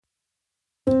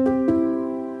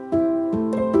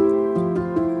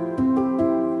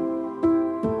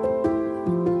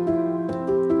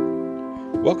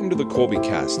the Colby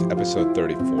Cast, episode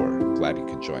 34. Glad you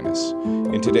could join us.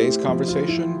 In today's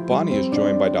conversation, Bonnie is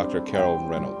joined by Dr. Carol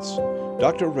Reynolds.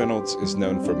 Dr. Reynolds is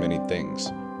known for many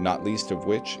things, not least of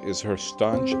which is her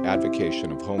staunch advocacy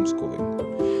of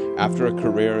homeschooling. After a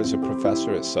career as a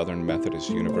professor at Southern Methodist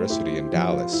University in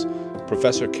Dallas,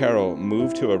 Professor Carol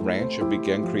moved to a ranch and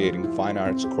began creating fine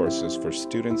arts courses for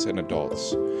students and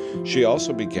adults. She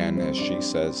also began, as she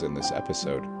says in this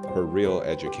episode, her real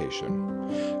education.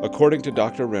 According to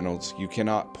Dr. Reynolds, you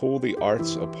cannot pull the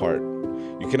arts apart.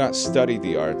 You cannot study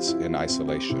the arts in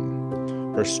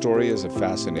isolation. Her story is a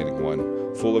fascinating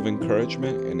one, full of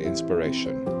encouragement and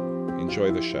inspiration.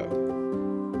 Enjoy the show.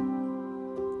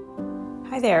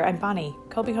 Hi there, I'm Bonnie,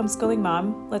 Colby homeschooling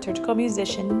mom, liturgical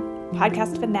musician,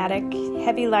 podcast fanatic,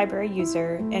 heavy library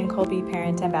user, and Colby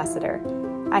parent ambassador.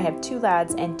 I have 2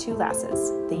 lads and 2 lasses.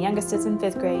 The youngest is in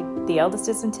 5th grade, the eldest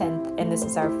is in 10th, and this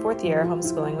is our 4th year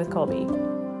homeschooling with Colby.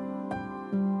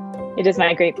 It is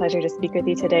my great pleasure to speak with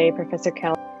you today, Professor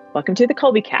Carol. Welcome to the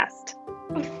Colby Cast.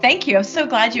 Oh, thank you. I'm so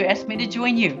glad you asked me to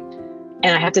join you.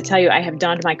 And I have to tell you, I have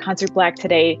donned my concert black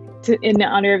today in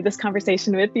honor of this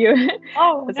conversation with you.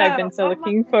 Oh, because I've been so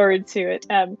looking forward to it.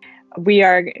 We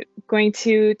are going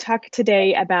to talk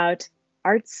today about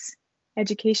arts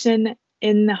education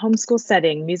in the homeschool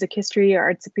setting, music history,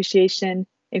 arts appreciation,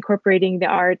 incorporating the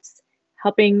arts,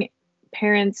 helping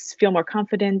parents feel more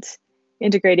confident,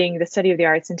 integrating the study of the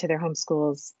arts into their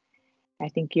homeschools. I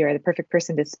think you're the perfect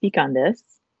person to speak on this.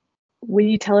 Will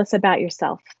you tell us about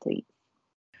yourself, please?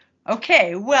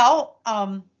 Okay, well,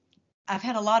 I've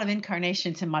had a lot of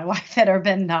incarnations in my life that have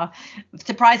been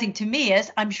surprising to me,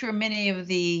 as I'm sure many of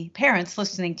the parents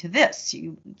listening to this,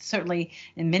 you certainly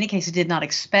in many cases did not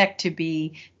expect to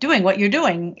be doing what you're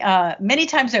doing many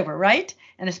times over, right?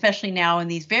 And especially now in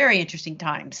these very interesting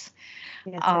times.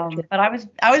 Yes, but I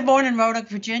was born in Roanoke,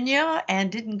 Virginia,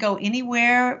 and didn't go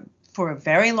anywhere for a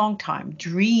very long time.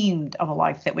 Dreamed of a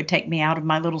life that would take me out of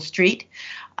my little street.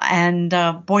 And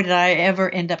boy, did I ever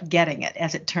end up getting it,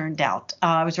 as it turned out.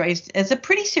 I was raised as a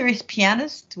pretty serious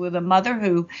pianist with a mother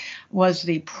who was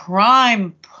the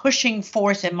prime pushing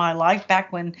force in my life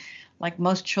back when, like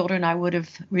most children, I would have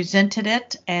resented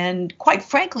it. And quite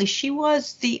frankly, she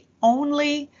was the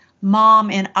only mom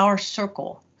in our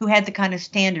circle who had the kind of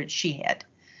standards she had.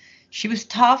 She was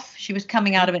tough. She was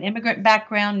coming out of an immigrant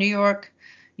background, New York,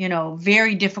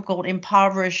 very difficult,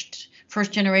 impoverished,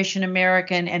 first generation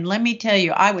American. And let me tell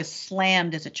you, I was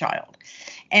slammed as a child.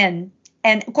 And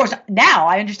of course, now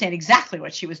I understand exactly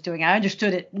what she was doing. I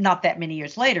understood it not that many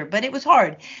years later, but it was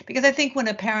hard because I think when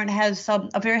a parent has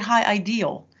a very high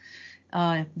ideal,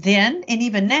 then and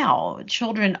even now,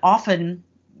 children often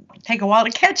take a while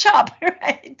to catch up,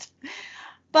 right?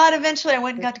 But eventually I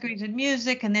went and got degrees in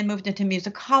music and then moved into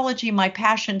musicology. My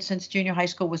passion since junior high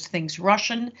school was things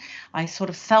Russian. I sort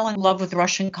of fell in love with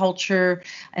Russian culture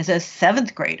as a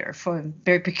 7th grader for a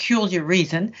very peculiar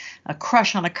reason, a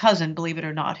crush on a cousin, believe it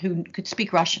or not, who could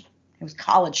speak Russian. It was a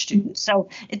college student. So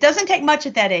it doesn't take much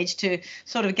at that age to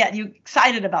sort of get you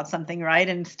excited about something, right,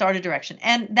 and start a direction.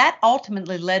 And that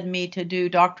ultimately led me to do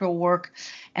doctoral work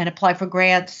and apply for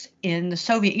grants in the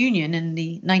Soviet Union. In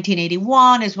the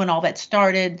 1981 is when all that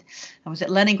started. I was at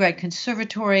Leningrad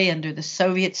Conservatory under the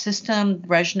Soviet system,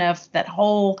 Brezhnev, that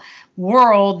whole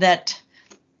world that,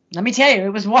 let me tell you,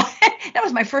 it was that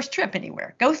was my first trip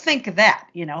anywhere. Go think of that,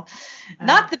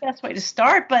 Not the best way to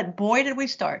start, but boy, did we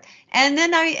start. And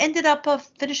then I ended up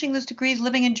finishing those degrees,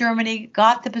 living in Germany,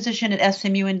 got the position at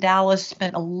SMU in Dallas,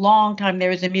 spent a long time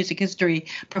there as a music history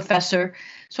professor,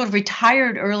 sort of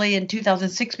retired early in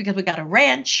 2006 because we got a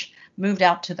ranch, moved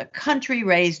out to the country,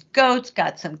 raised goats,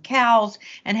 got some cows,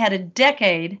 and had a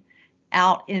decade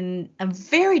out in a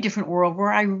very different world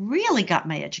where I really got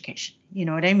my education. You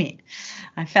know what I mean?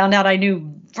 I found out I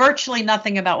knew virtually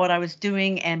nothing about what I was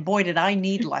doing, and boy, did I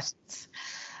need lessons.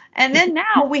 And then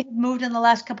now we have moved in the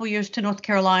last couple of years to North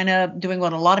Carolina, doing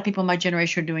what a lot of people in my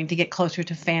generation are doing to get closer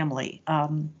to family.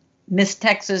 Miss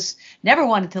Texas, never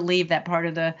wanted to leave that part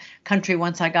of the country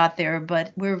once I got there,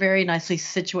 but we're very nicely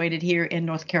situated here in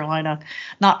North Carolina,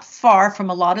 not far from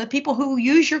a lot of the people who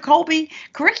use your Colby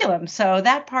curriculum. So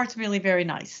that part's really very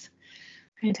nice.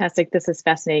 Fantastic. This is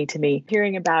fascinating to me.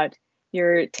 Hearing about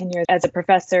your tenure as a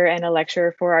professor and a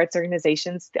lecturer for arts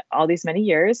organizations all these many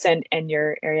years and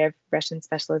your area of Russian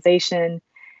specialization.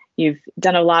 You've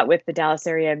done a lot with the Dallas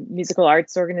area musical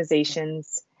arts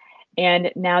organizations. And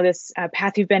now this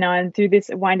path you've been on through this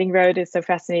winding road is so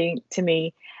fascinating to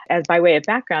me. As by way of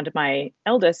background, my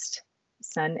eldest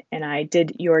son and I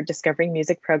did your Discovering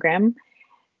Music program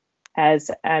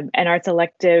as an arts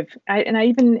elective. I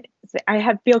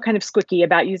feel kind of squicky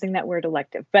about using that word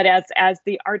elective, but as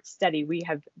the art study, we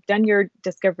have done your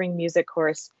Discovering Music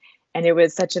course, and it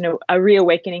was such a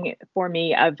reawakening for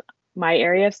me of my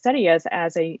area of study as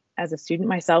a student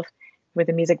myself with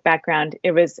a music background.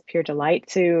 It was pure delight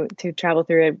to travel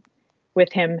through it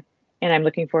with him, and I'm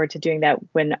looking forward to doing that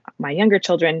when my younger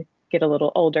children get a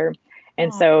little older.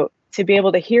 And so to be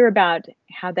able to hear about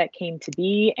how that came to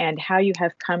be and how you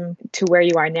have come to where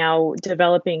you are now,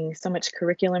 developing so much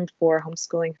curriculum for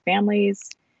homeschooling families,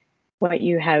 what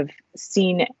you have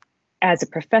seen as a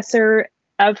professor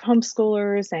of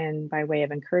homeschoolers and by way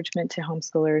of encouragement to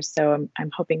homeschoolers. So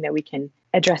I'm hoping that we can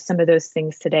address some of those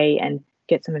things today and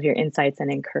get some of your insights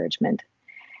and encouragement.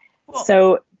 Cool.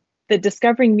 So the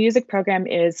Discovering Music program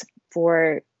is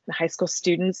for the high school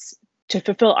students to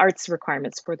fulfill arts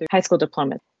requirements for their high school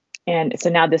diploma. And so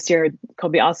now this year,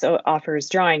 Colby also offers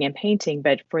drawing and painting,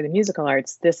 but for the musical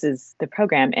arts, this is the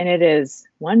program. And it is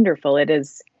wonderful. It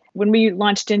is, when we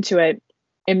launched into it,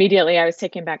 immediately I was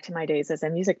taken back to my days as a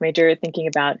music major, thinking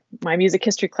about my music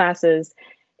history classes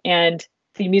and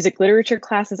the music literature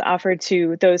classes offered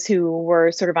to those who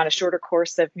were sort of on a shorter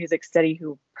course of music study,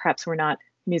 who perhaps were not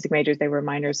music majors, they were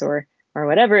minors or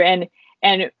whatever. And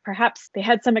perhaps they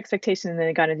had some expectation and then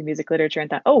they got into music literature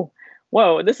and thought, oh,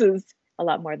 whoa, this is a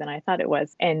lot more than I thought it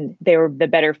was. And they were the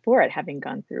better for it, having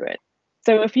gone through it.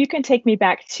 So if you can take me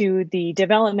back to the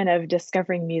development of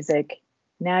Discovering Music,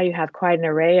 now you have quite an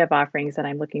array of offerings that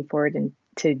I'm looking forward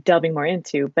to delving more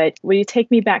into. But will you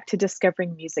take me back to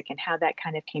Discovering Music and how that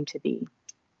kind of came to be?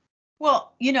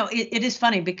 Well, it is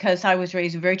funny because I was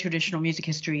raised in very traditional music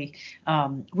history,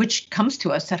 which comes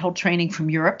to us, that whole training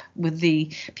from Europe with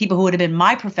the people who would have been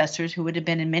my professors, who would have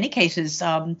been in many cases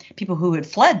people who had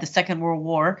fled the Second World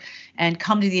War and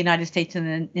come to the United States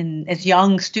as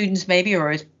young students maybe,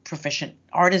 or as proficient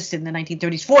artists in the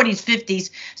 1930s, 40s, 50s.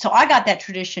 So I got that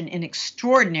tradition in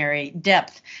extraordinary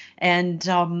depth. And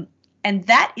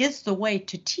that is the way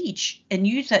to teach, and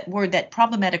use that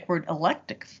problematic word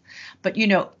elective. But,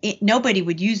 nobody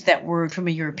would use that word from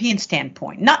a European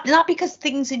standpoint, not because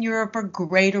things in Europe are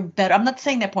great or better. I'm not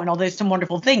saying that point, although there's some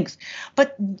wonderful things.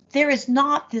 But there is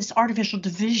not this artificial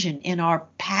division in our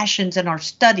passions and our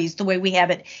studies the way we have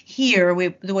it here,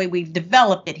 the way we've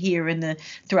developed it here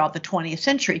throughout the 20th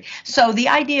century. So the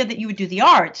idea that you would do the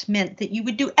arts meant that you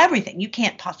would do everything. You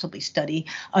can't possibly study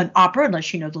an opera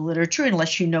unless you know the literature,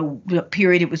 unless you know the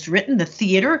period it was written, the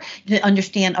theater, to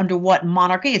understand under what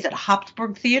monarchy. Is it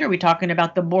Habsburg theater? Are we talking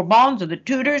about the Bourbons or the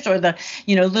Tudors or the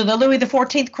Louis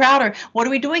XIV crowd, or what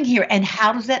are we doing here? And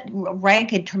how does that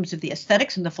rank in terms of the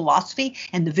aesthetics and the philosophy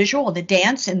and the visual and the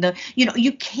dance and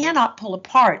you cannot pull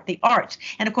apart the arts.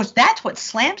 And of course, that's what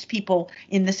slams people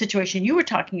in the situation you were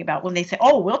talking about when they say,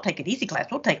 oh, we'll take an easy class.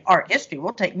 We'll take art history.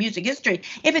 We'll take music history.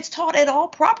 If it's taught at all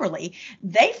properly,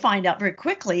 they find out very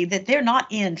quickly that they're not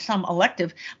in some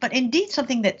elective, but indeed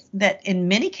something that in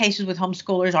many cases with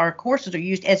homeschoolers, our courses are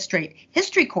used as straight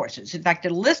history courses. In fact,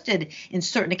 they're listed in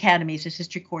certain academies as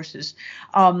history courses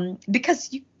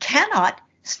because you cannot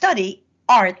study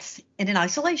arts in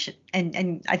isolation.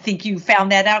 And I think you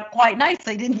found that out quite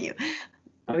nicely, didn't you?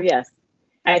 Oh, yes.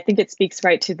 I think it speaks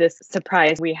right to this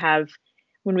surprise we have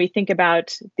when we think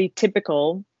about the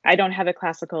typical. I don't have a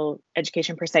classical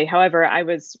education per se. However, I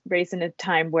was raised in a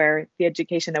time where the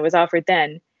education that was offered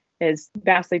then is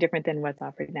vastly different than what's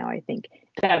offered now, I think.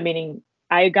 That meaning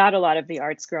I got a lot of the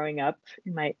arts growing up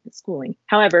in my schooling.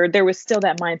 However, there was still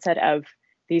that mindset of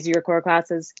these are your core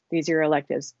classes, these are your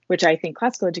electives, which I think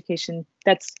classical education,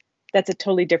 that's a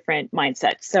totally different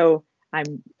mindset. So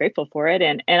I'm grateful for it.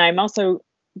 And I'm also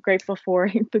grateful for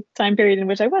the time period in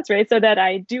which I was raised, so that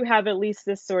I do have at least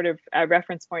this sort of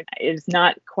reference point. It is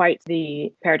not quite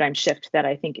the paradigm shift that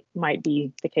I think might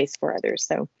be the case for others.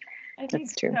 So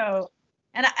that's true. So.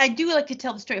 And I do like to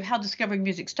tell the story of how Discovering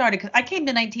Music started, because I came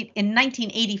in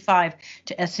 1985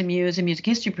 to SMU as a music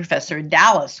history professor. And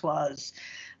Dallas was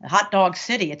a hot dog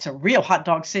city. It's a real hot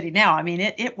dog city now. I mean,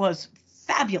 it was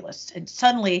fabulous. And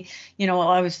suddenly,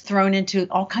 I was thrown into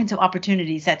all kinds of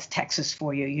opportunities. That's Texas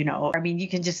for you, I mean, you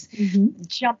can just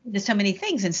jump into so many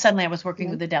things. And suddenly I was working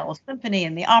with the Dallas Symphony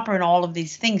and the opera and all of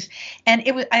these things. And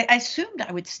I assumed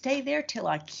I would stay there till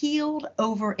I keeled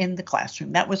over in the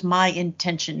classroom. That was my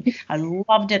intention. I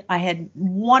loved it. I had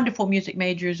wonderful music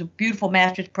majors, a beautiful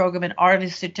master's program, an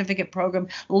artist certificate program,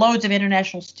 loads of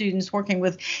international students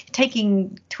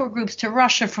taking tour groups to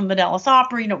Russia from the Dallas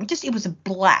Opera. It was a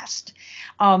blast.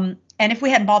 And if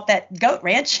we hadn't bought that goat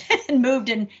ranch and moved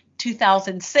in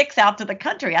 2006 out to the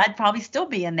country, I'd probably still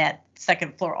be in that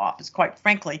second floor office, quite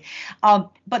frankly.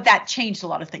 But that changed a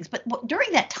lot of things. But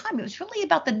during that time, it was really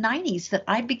about the 90s that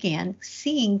I began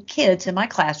seeing kids in my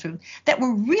classroom that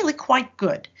were really quite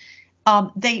good.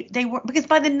 They were, because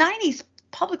by the 90s,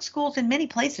 public schools in many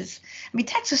places, I mean,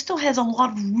 Texas still has a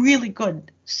lot of really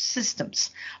good systems,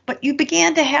 but you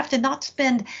began to have to not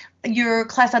spend your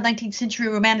class on 19th century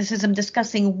romanticism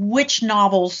discussing which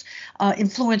novels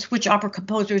influenced which opera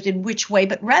composers in which way,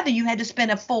 but rather you had to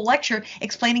spend a full lecture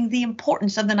explaining the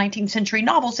importance of the 19th century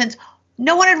novel, since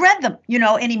no one had read them,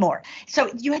 anymore. So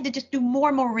you had to just do more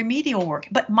and more remedial work.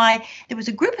 But there was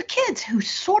a group of kids who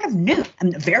sort of knew,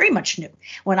 and very much knew.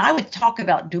 When I would talk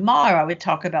about Dumas, or I would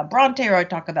talk about Bronte, or I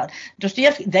would talk about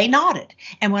Dostoevsky, they nodded.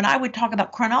 And when I would talk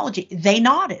about chronology, they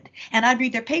nodded. And I'd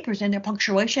read their papers, and their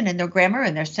punctuation and their grammar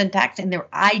and their syntax and their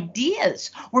ideas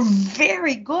were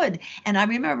very good. And I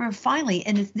remember finally,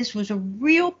 and this was a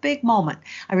real big moment.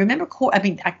 I remember,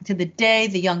 to the day,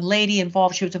 the young lady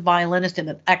involved, she was a violinist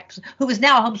and who is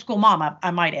now a homeschool mom,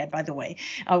 I might add, by the way,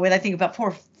 with I think about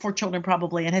four children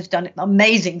probably, and has done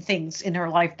amazing things in her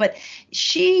life. But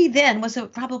she then was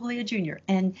probably a junior.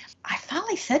 And I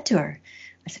finally said to her,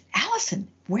 I said, Allison,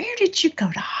 where did you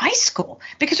go to high school?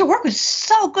 Because her work was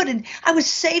so good. And I was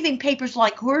saving papers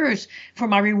like hers for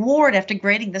my reward after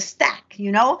grading the stack,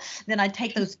 Then I'd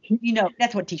take those,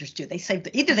 that's what teachers do. They save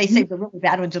either they save the really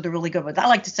bad ones or the really good ones. I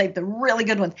like to save the really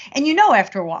good ones. And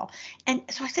after a while. And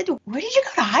so I said to her, where did you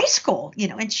go to high school?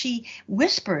 And she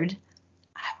whispered,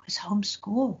 I was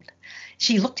homeschooled.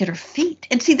 She looked at her feet.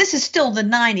 And see, this is still the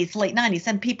 90s, late 90s,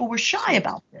 and people were shy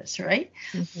about this, right?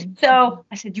 Mm-hmm. So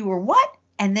I said, you were what?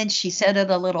 And then she said it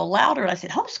a little louder. I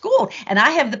said, homeschooled. And I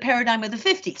have the paradigm of the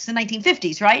 50s, the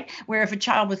 1950s, right? Where if a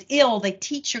child was ill, the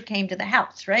teacher came to the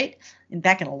house, right? And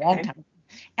back in a long time.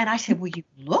 And I said, well, you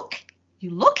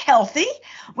look healthy,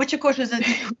 which of course was a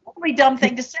totally dumb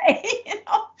thing to say,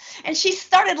 And she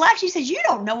started laughing. She said, you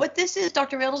don't know what this is,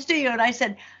 Dr. Reynolds, do you? And I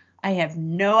said, I have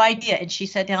no idea. And she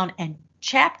sat down and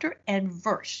chapter and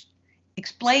verse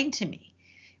explained to me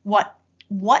what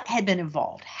had been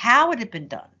involved, how it had been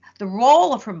done, the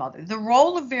role of her mother, the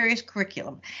role of various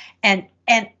curriculum. And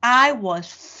I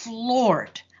was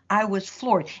floored.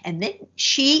 And then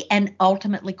she, and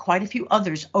ultimately quite a few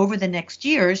others over the next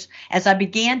years, as I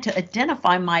began to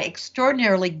identify my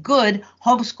extraordinarily good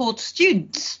homeschooled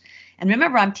students. And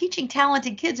remember, I'm teaching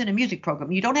talented kids in a music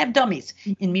program. You don't have dummies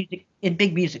in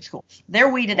big music schools. They're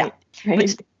weeded out. Right.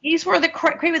 But these were the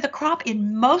cream of the crop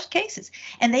in most cases.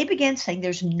 And they began saying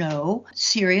there's no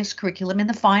serious curriculum in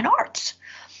the fine arts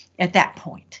at that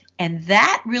point. And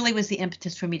that really was the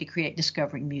impetus for me to create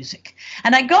Discovering Music.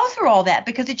 And I go through all that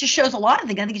because it just shows a lot of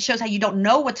things. I think it shows how you don't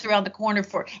know what's around the corner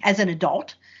as an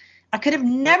adult. I could have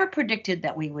never predicted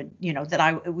that we would, that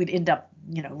I would end up,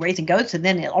 raising goats and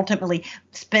then ultimately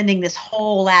spending this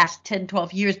whole last 10,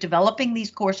 12 years developing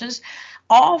these courses,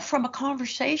 all from a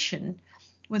conversation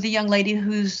with a young lady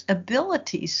whose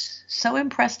abilities so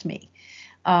impressed me.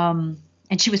 And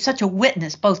she was such a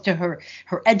witness both to her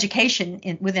education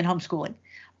within homeschooling,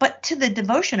 but to the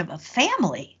devotion of a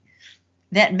family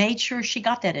that made sure she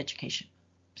got that education.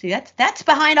 See, that's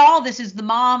behind all this is the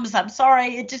moms. I'm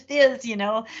sorry, it just is,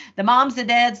 the moms, the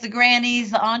dads, the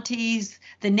grannies, the aunties,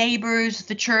 the neighbors,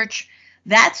 the church.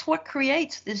 That's what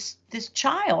creates this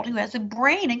child who has a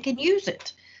brain and can use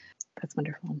it. That's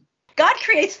wonderful. God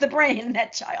creates the brain in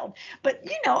that child, but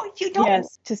you don't.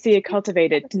 Yes, to see it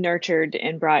cultivated, nurtured,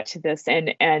 and brought to this,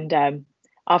 and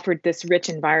offered this rich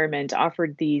environment,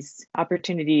 offered these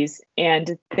opportunities,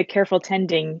 and the careful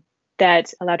tending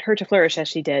that allowed her to flourish as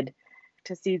she did.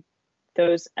 To see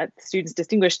those students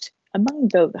distinguished among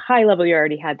the high level you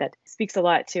already had, that speaks a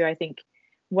lot to, I think,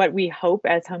 what we hope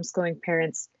as homeschooling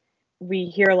parents. We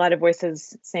hear a lot of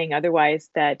voices saying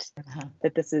otherwise, that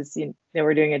this is,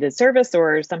 we're doing a disservice,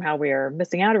 or somehow we are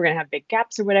missing out, or we're going to have big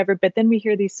gaps or whatever. But then we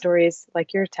hear these stories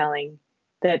like you're telling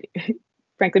that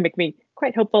frankly make me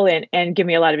quite hopeful and give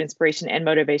me a lot of inspiration and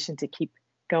motivation to keep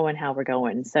going how we're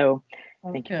going. So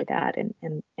thank you for that.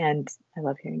 And I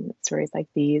love hearing stories like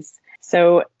these.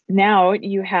 So now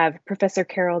you have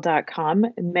ProfessorCarol.com,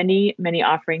 many, many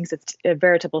offerings. It's a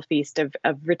veritable feast of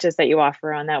riches that you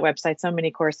offer on that website. So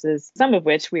many courses, some of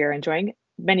which we are enjoying,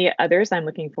 many others I'm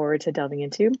looking forward to delving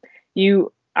into.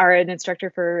 You are an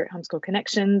instructor for Homeschool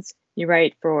Connections. You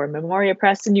write for Memoria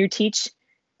Press, and you teach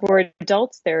for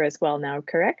adults there as well now,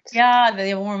 correct? Yeah,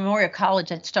 the Memorial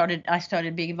College, I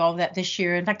started being involved with that this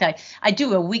year. In fact, I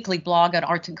do a weekly blog on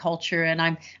arts and culture, and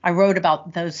I wrote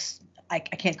about those I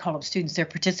can't call them students, they're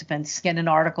participants, in an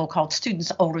article called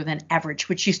Students Older Than Average,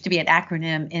 which used to be an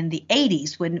acronym in the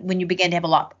 80s when you began to have a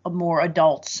lot more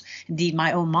adults. Indeed,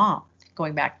 my own mom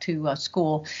going back to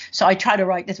school. So I try to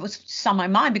write this, what's on my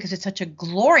mind, because it's such a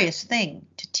glorious thing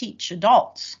to teach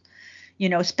adults,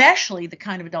 especially the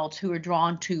kind of adults who are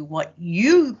drawn to what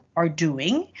you are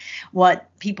doing, what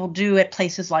people do at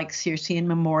places like Circe and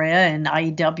Memoria and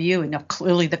IEW, and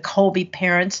clearly the Kolbe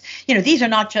parents. These are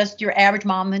not just your average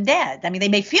mom and dad. I mean, they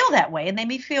may feel that way, and they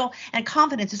may feel, and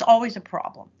confidence is always a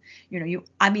problem.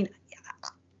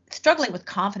 Struggling with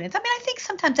confidence. I mean, I think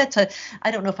sometimes I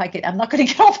don't know if I'm not going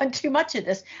to get off on too much of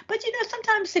this, but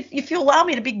sometimes if you allow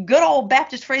me to be good old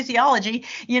Baptist phraseology,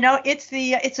 it's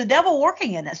the devil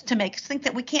working in us to make us think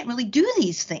that we can't really do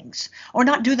these things or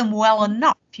not do them well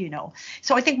enough,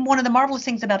 So I think one of the marvelous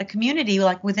things about a community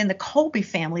like within the Kolbe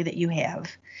family that you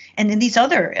have, and in these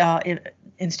other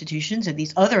institutions and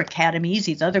these other academies,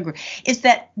 these other groups, is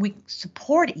that we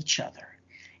support each other.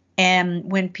 And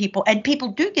when people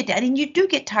do get that, and you do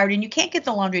get tired, and you can't get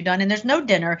the laundry done, and there's no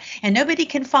dinner, and nobody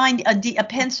can find a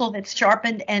pencil that's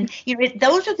sharpened, and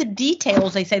those are the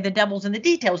details. They say the devil's in the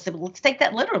details. So let's take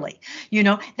that literally.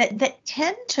 That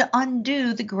tend to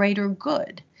undo the greater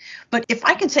good. But if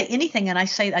I can say anything, and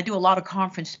I do a lot of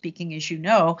conference speaking, as you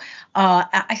know,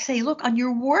 I say, look, on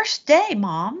your worst day,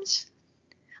 moms,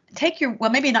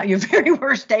 maybe not your very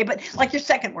worst day, but like your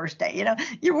second worst day,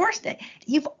 your worst day.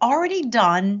 You've already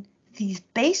done these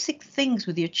basic things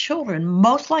with your children,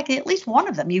 most likely at least one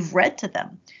of them. You've read to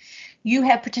them. You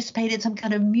have participated in some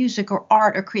kind of music or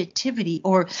art or creativity,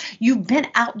 or you've been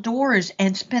outdoors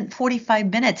and spent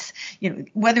 45 minutes,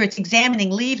 whether it's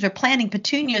examining leaves or planting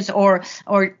petunias or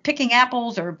picking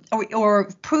apples or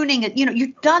pruning it.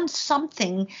 You've done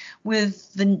something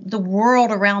with the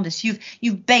world around us.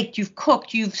 You've baked, you've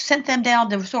cooked, you've sent them down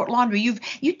to sort laundry.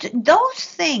 Those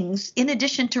things, in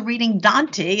addition to reading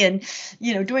Dante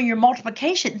and doing your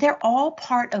multiplication, they're all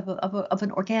part of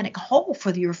an organic whole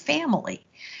for your family.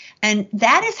 And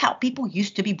that is how people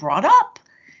used to be brought up.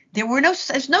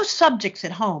 There's no subjects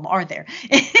at home, are there?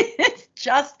 It's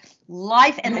just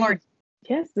life and learning.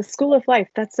 Yes, the school of life.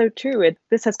 That's so true.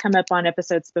 This has come up on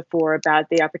episodes before about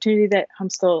the opportunity that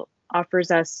homeschool offers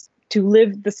us to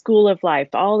live the school of life,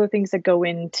 all the things that go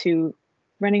into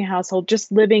running a household,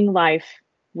 just living life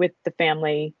with the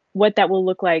family, what that will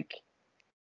look like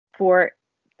for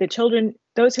the children,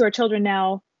 those who are children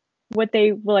now, what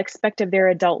they will expect of their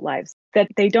adult lives, that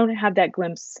they don't have that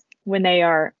glimpse when they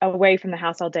are away from the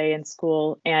house all day in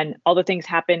school and all the things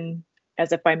happen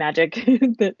as if by magic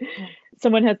that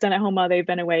someone has done at home while they've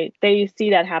been away. They see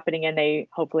that happening and they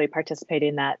hopefully participate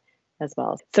in that as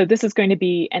well. So this is going to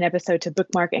be an episode to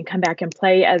bookmark and come back and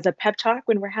play as a pep talk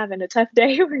when we're having a tough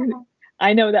day.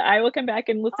 I know that I will come back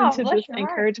and listen to this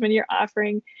encouragement you're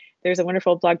offering. There's a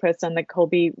wonderful blog post on the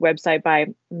Kolbe website by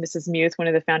Mrs. Muth, one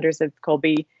of the founders of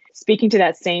Kolbe, speaking to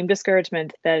that same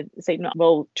discouragement that Satan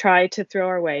will try to throw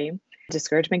our way.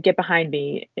 Discouragement, Get Behind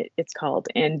Me, it's called.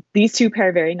 And these two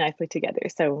pair very nicely together.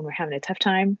 So when we're having a tough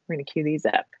time, we're going to cue these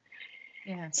up.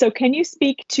 Yeah. So can you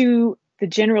speak to the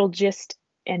general gist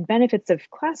and benefits of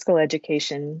classical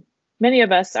education? Many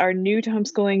of us are new to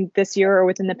homeschooling this year or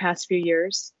within the past few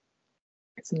years.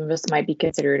 Some of us might be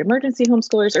considered emergency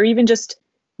homeschoolers or even just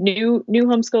new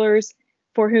homeschoolers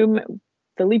for whom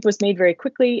the leap was made very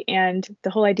quickly and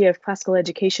the whole idea of classical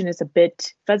education is a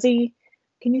bit fuzzy.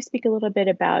 Can you speak a little bit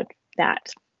about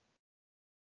that?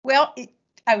 Well,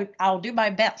 I'll do my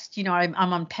best. I'm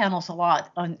on panels a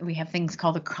lot. We have things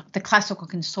called the Classical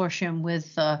Consortium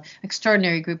with an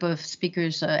extraordinary group of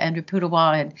speakers, Andrew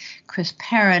Pudawa and Chris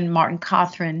Perrin, Martin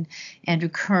Cothran, Andrew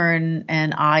Kern,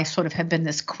 and I sort of have been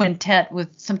this quintet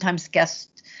with sometimes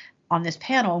guests on this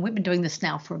panel. And we've been doing this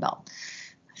now for about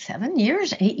 8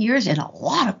 years in a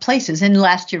lot of places, and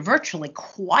last year virtually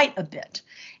quite a bit.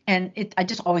 And I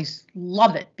just always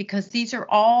love it because these are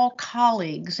all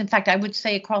colleagues. In fact, I would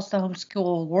say across the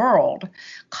homeschool world,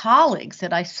 colleagues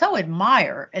that I so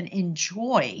admire and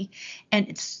enjoy. And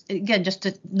it's, again, just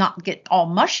to not get all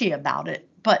mushy about it,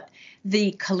 but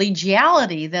the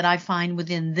collegiality that I find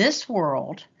within this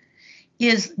world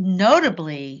is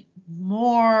notably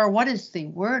more, what is the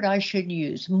word I should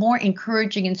use, more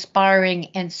encouraging, inspiring,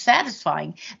 and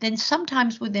satisfying than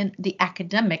sometimes within the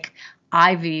academic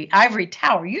ivory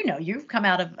tower. You've come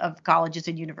out of colleges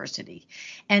and university,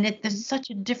 and there's such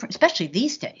a different, especially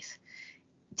these days,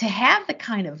 to have the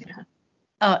kind of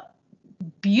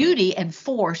beauty and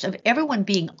force of everyone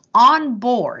being on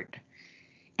board.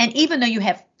 And even though you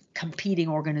have competing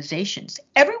organizations,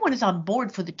 everyone is on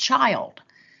board for the child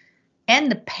and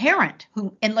the parent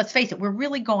and let's face it, we're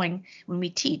really going, when we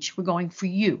teach, we're going for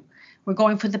you. We're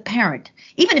going for the parent.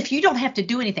 Even if you don't have to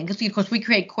do anything, because of course we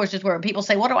create courses where people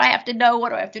say, what do I have to know? What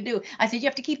do I have to do? I said, you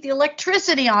have to keep the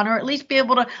electricity on, or at least be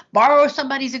able to borrow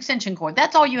somebody's extension cord.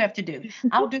 That's all you have to do.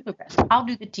 I'll do the rest. I'll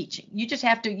do the teaching. You just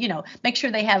have to, make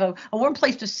sure they have a warm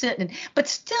place to sit. But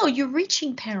still, you're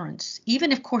reaching parents,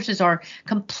 even if courses are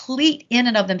complete in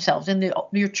and of themselves. And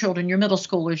your children, your middle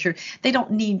schoolers, they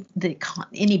don't need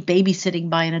any babysitting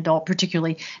by an adult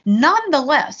particularly.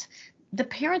 Nonetheless, the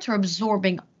parents are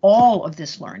absorbing all of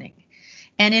this learning.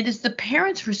 And it is the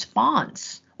parent's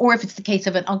response, or if it's the case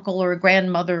of an uncle or a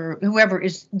grandmother, or whoever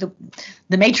is the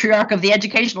matriarch of the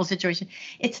educational situation,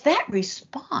 it's that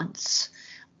response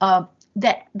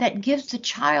that gives the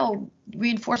child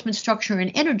reinforcement, structure,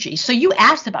 and energy. So you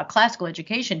asked about classical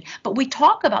education, but we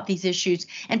talk about these issues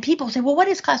and people say, well, what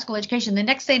is classical education? The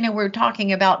next thing we're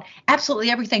talking about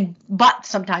absolutely everything but,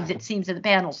 sometimes it seems, in the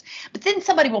panels. But then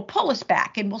somebody will pull us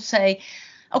back and will say,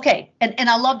 okay, and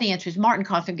I love the answers. Martin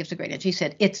Cawthon gives a great answer. He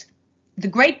said, it's the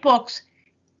great books,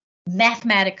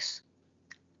 mathematics,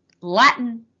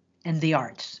 Latin, and the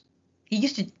arts. He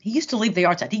used to leave the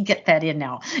arts out. He'd get that in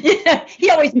now. He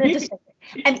always meant to say that.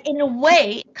 And in a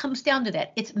way, it comes down to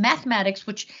that. It's mathematics,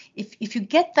 which if you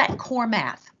get that core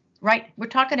math, right? We're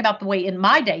talking about the way in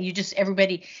my day,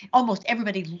 almost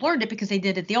everybody learned it because they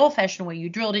did it the old-fashioned way. You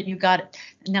drilled it, you got it.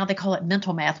 Now they call it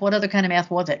mental math. What other kind of math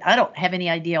was it? I don't have any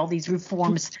idea. All these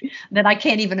reforms that I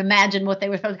can't even imagine what they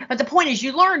were supposed to. But the point is,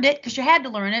 you learned it because you had to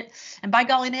learn it. And by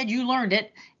golly, Ned, you learned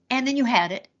it. And then you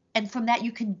had it. And from that,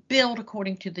 you can build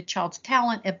according to the child's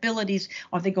talent, abilities.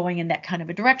 Are they going in that kind of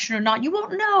a direction or not? You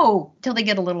won't know till they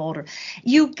get a little older.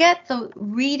 You get the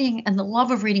reading and the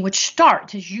love of reading, which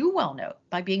starts, as you well know,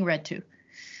 by being read to.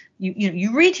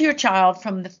 You read to your child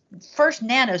from the first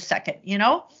nanosecond,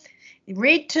 You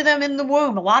read to them in the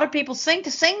womb. A lot of people sing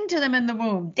to them in the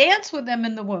womb, dance with them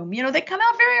in the womb. They come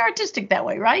out very artistic that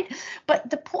way, right? But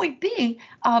the point being,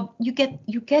 you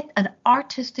get an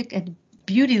artistic and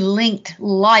beauty-linked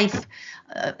life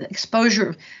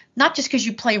exposure, not just because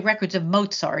you play records of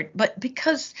Mozart, but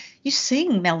because you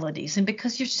sing melodies and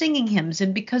because you're singing hymns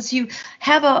and because you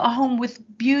have a home with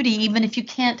beauty, even if you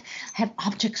can't have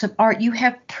objects of art. You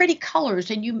have pretty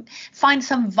colors and you find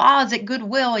some vase at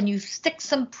Goodwill and you stick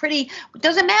some pretty,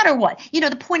 doesn't matter what.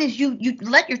 The point is you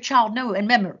let your child know, and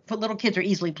remember, for little kids are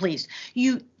easily pleased.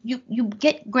 You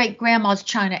get great grandma's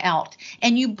china out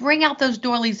and you bring out those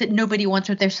doilies that nobody wants,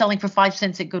 what they're selling for 5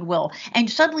 cents at Goodwill. And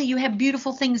suddenly you have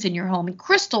beautiful things in your home, and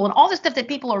crystal and all the stuff that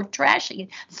people are trashing and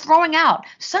throwing out.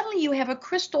 Suddenly you have a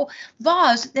crystal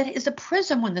vase that is a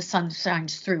prism when the sun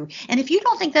shines through. And if you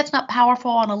don't think that's not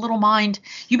powerful on a little mind,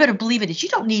 you better believe it is. You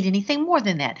don't need anything more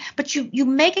than that. But you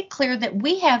make it clear that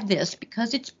we have this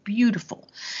because it's beautiful.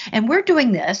 And we're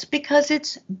doing this because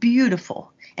it's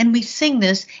beautiful. And we sing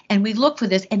this and we look for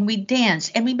this and we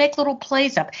dance and we make little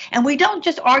plays up. And we don't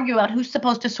just argue about who's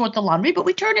supposed to sort the laundry, but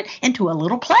we turn it into a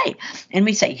little play. And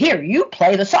we say, here, you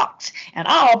play the socks and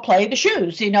I'll play the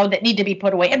shoes, that need to be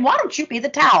put away. And why don't you be the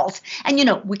towels? And,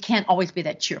 we can't always be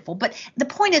that cheerful. But the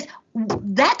point is,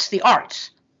 that's the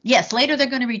arts. Yes, later they're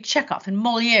going to read Chekhov and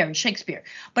Moliere and Shakespeare.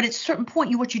 But at a certain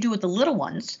point, what you do with the little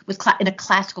ones in a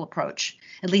classical approach,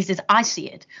 at least as I see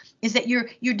it, is that you're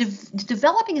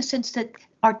developing a sense that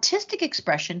artistic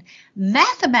expression,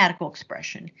 mathematical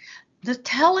expression, the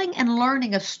telling and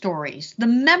learning of stories, the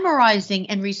memorizing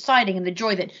and reciting, and the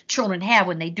joy that children have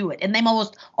when they do it. And they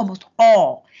almost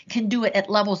all can do it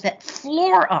at levels that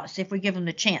floor us if we give them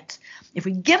the chance. If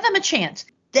we give them a chance,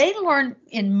 they learn,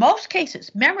 in most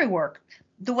cases, memory work,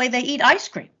 the way they eat ice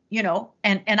cream,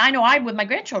 and I know with my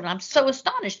grandchildren, I'm so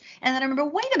astonished. And then I remember,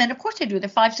 wait a minute, of course they do. They're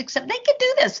 5, 6, 7. They can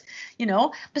do this,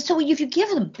 But so if you give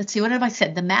them, let's see, what have I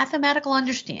said? The mathematical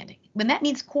understanding. When that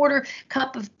means quarter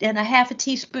cup and a half a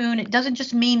teaspoon, it doesn't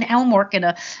just mean homework and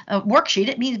a worksheet.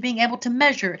 It means being able to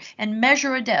measure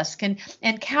a desk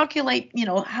and calculate,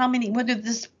 how many, whether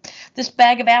this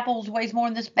bag of apples weighs more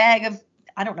than this bag of,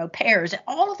 I don't know, pears,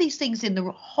 all of these things in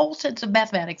the whole sense of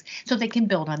mathematics, so they can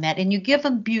build on that. And you give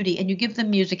them beauty and you give them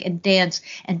music and dance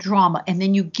and drama. And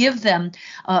then you give them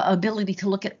ability to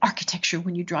look at architecture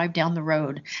when you drive down the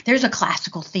road. There's a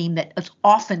classical theme that is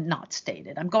often not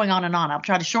stated. I'm going on and on. I'll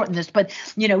try to shorten this. But,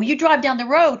 you drive down the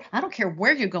road. I don't care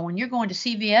where you're going. You're going to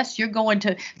CVS. You're going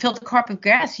to fill the carpet with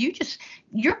gas.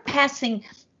 You're passing.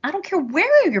 I don't care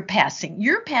where you're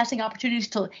passing opportunities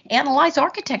to analyze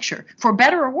architecture for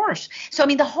better or worse. So,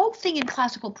 the whole thing in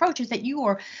classical approach is that you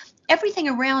are everything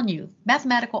around you,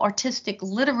 mathematical, artistic,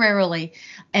 literarily,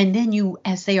 and then you,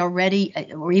 as they are ready,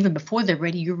 or even before they're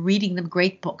ready, you're reading them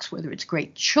great books, whether it's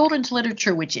great children's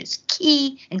literature, which is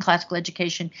key in classical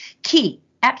education, key.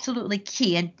 Absolutely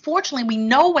key. And fortunately, we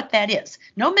know what that is.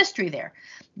 No mystery there.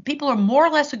 People are more or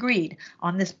less agreed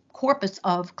on this corpus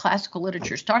of classical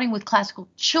literature, starting with classical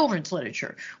children's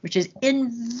literature, which is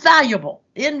invaluable.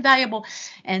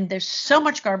 And there's so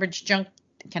much garbage junk.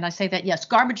 Can I say that? Yes,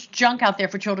 garbage junk out there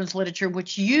for children's literature,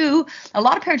 which a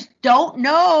lot of parents don't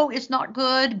know is not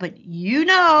good, but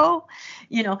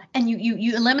and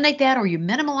you eliminate that, or you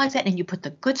minimize that, and you put the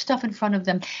good stuff in front of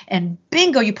them, and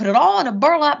bingo, you put it all in a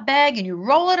burlap bag and you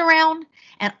roll it around,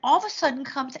 and all of a sudden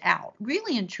comes out,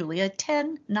 really and truly, a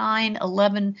 10, 9,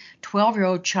 11,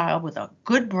 12-year-old child with a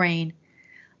good brain,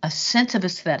 a sense of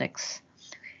aesthetics,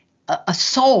 a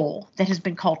soul that has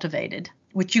been cultivated,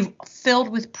 which you've filled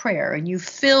with prayer, and you've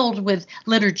filled with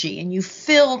liturgy, and you've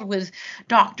filled with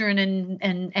doctrine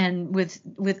and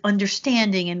with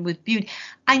understanding and with beauty.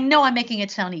 I know I'm making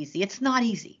it sound easy. It's not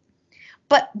easy.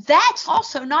 But that's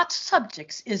also not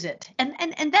subjects, is it?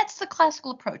 And that's the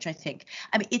classical approach, I think.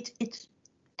 I mean, it's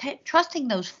trusting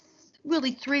those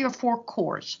really 3 or 4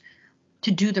 cores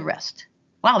to do the rest.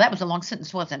 Wow, that was a long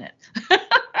sentence, wasn't it?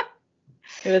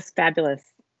 It was fabulous.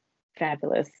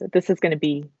 Fabulous. This is going to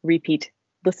be repeat.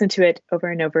 Listen to it over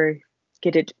and over,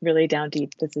 get it really down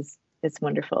deep. It's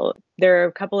wonderful. There are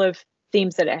a couple of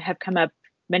themes that have come up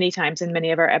many times in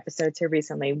many of our episodes here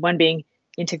recently, one being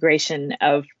integration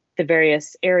of the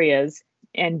various areas,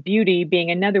 and beauty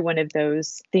being another one of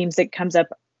those themes that comes up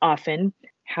often,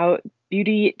 how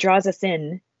beauty draws us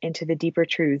into the deeper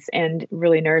truths and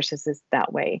really nourishes us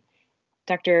that way.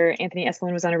 Dr. Anthony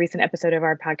Esolen was on a recent episode of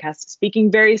our podcast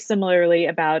speaking very similarly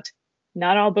about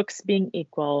not all books being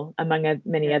equal, among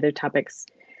many other topics.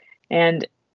 And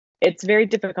it's very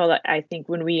difficult, I think,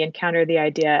 when we encounter the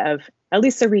idea of at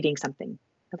least they're reading something.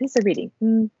 At least they're reading.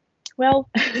 Well,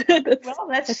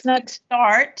 that's not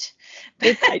start.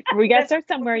 We got to start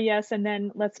somewhere, yes. And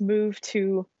then let's move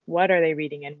to what are they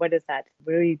reading and what is that?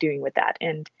 What are you doing with that?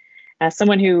 And as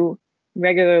someone who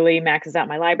regularly maxes out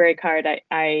my library card,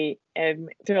 I am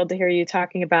thrilled to hear you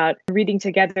talking about reading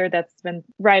together. That's been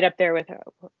right up there with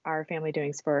our family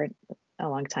doings for a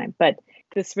long time. But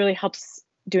this really helps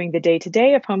doing the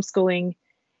day-to-day of homeschooling.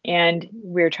 And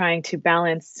we're trying to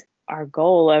balance our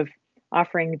goal of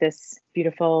offering this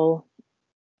beautiful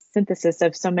synthesis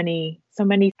of so many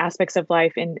aspects of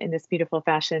life in this beautiful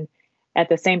fashion. At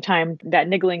the same time, that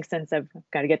niggling sense of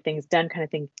got to get things done kind of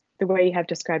thing, the way you have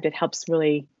described it helps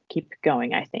really keep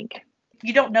going, I think.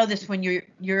 You don't know this when you're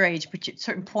your age, but at a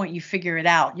certain point you figure it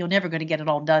out. You're never going to get it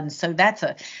all done. So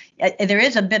there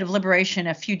is a bit of liberation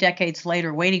a few decades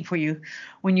later waiting for you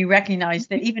when you recognize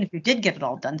that even if you did get it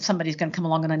all done, somebody's going to come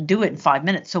along and undo it in 5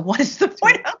 minutes. So what is the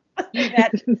point of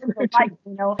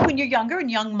that? When you're younger and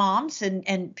young moms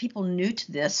and people new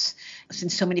to this,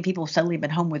 since so many people have suddenly been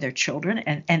home with their children,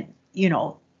 and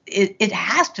it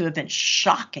has to have been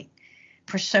shocking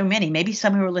for so many, maybe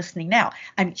some who are listening now.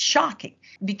 I mean, shocking,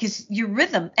 because your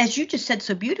rhythm, as you just said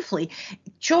so beautifully,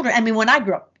 children, I mean, when I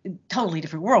grew up, totally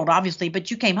different world, obviously, but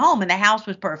you came home and the house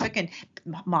was perfect and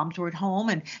moms were at home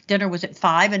and dinner was at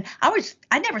 5. And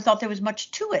I never thought there was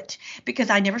much to it because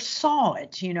I never saw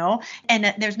it,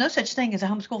 and there's no such thing as a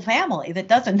homeschool family that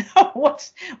doesn't know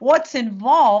what's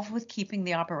involved with keeping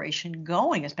the operation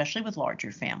going, especially with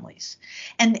larger families.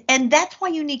 And that's why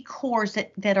you need cores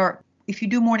that are, if you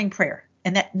do morning prayer,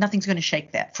 and that nothing's going to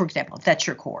shake that. For example, if that's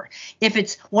your core, if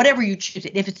it's whatever you choose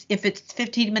it, if it's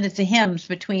 15 minutes of hymns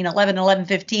between 11 and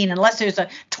 11:15, unless there's a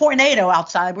tornado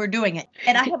outside, we're doing it.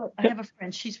 And I have a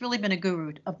friend. She's really been a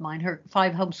guru of mine. Her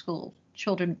 5 homeschool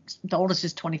children, the oldest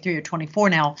is 23 or 24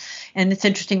 now, and it's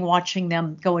interesting watching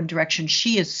them go in direction.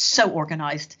 She is so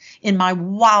organized. In my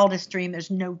wildest dream, there's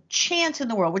no chance in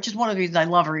the world, which is one of the reasons I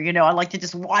love her. I like to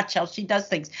just watch how she does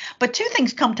things. But 2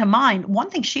 things come to mind. One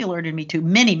thing she alerted me to,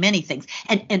 many things.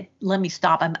 And let me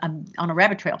stop. I'm on a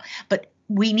rabbit trail. But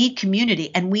we need community,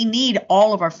 and we need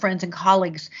all of our friends and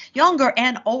colleagues, younger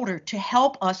and older, to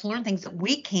help us learn things that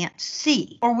we can't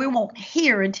see or we won't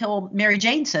hear until Mary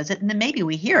Jane says it, and then maybe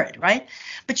we hear it, right?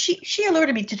 But she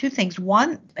alerted me to 2 things.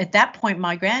 One, at that point,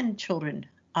 my grandchildren,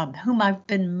 whom I've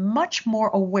been much more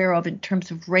aware of in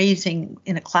terms of raising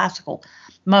in a classical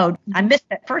mode. I missed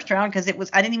that first round because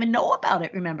I didn't even know about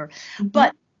it, remember? Mm-hmm.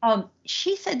 But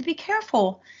she said, be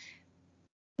careful,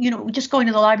 just going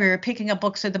to the library or picking up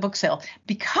books at the book sale,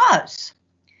 because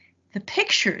the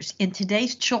pictures in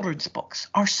today's children's books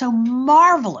are so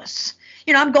marvelous.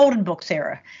 I'm Golden Books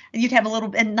era, and you'd have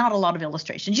not a lot of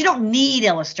illustrations. You don't need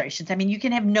illustrations. I mean, you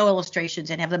can have no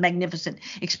illustrations and have the magnificent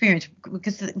experience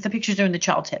because the pictures are in the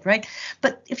child's head, right?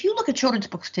 But if you look at children's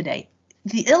books today,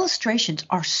 the illustrations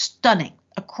are stunning.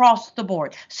 across the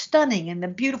board, stunning, and the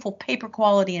beautiful paper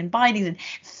quality and bindings, and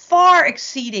far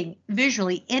exceeding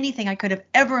visually anything I could have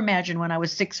ever imagined when I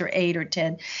was 6 or 8 or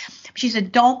 10. She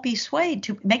said, don't be swayed,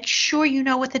 to make sure you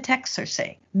know what the texts are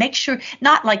saying. Make sure,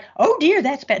 not like, oh dear,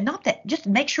 that's bad. Not that, just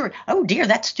make sure, oh dear,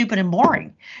 that's stupid and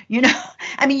boring.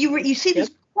 I mean, you see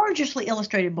these gorgeously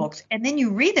illustrated books, and then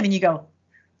you read them and you go,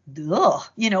 ugh,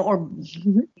 or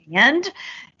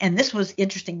and this was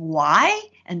interesting. Why?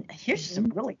 And here's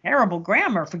some really terrible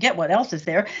grammar. Forget what else is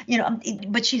there.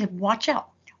 But she said, watch out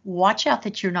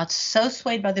that you're not so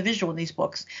swayed by the visual in these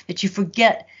books that you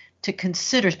forget to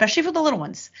consider, especially for the little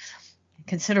ones,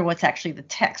 consider what's actually the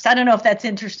text. I don't know if that's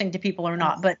interesting to people or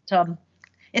not, but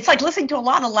it's like listening to a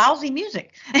lot of lousy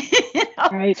music.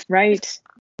 Right.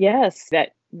 Yes,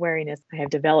 that wariness I have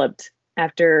developed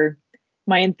after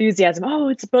my enthusiasm. Oh,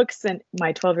 it's books. And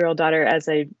my 12-year-old daughter, as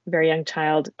a very young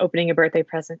child, opening a birthday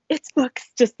present, it's books.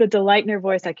 Just the delight in her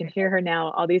voice. I can hear her now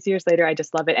all these years later. I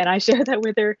just love it. And I share that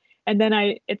with her. And then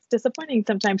it's disappointing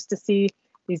sometimes to see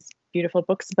these beautiful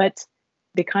books, but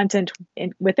the content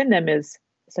within them is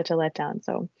such a letdown.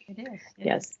 So it is.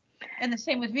 Yes. And the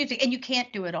same with music. And you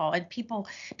can't do it all. And people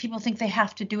think they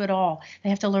have to do it all. They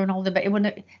have to learn all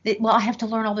I have to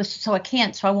learn all this, so I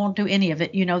can't, so I won't do any of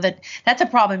it. That's a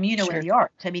problem, Sure. with the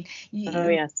arts. I mean,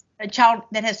 yes. A child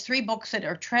that has 3 books that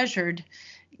are treasured,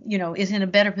 is in a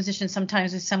better position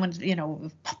sometimes if someone's,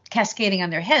 cascading on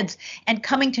their heads, and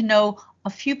coming to know a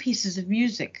few pieces of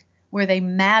music where they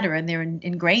matter and they're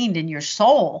ingrained in your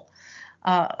soul.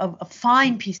 Of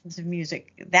fine pieces of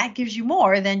music that gives you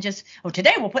more than just,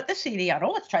 today we'll put this CD out.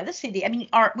 Let's try this CD. I mean,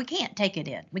 art, we can't take it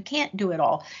in. We can't do it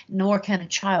all, nor can a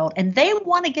child. And they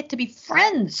want to get to be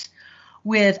friends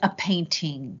with a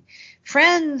painting,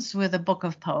 friends with a book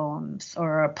of poems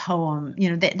or a poem.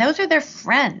 Those are their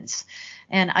friends.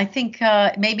 And I think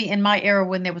maybe in my era,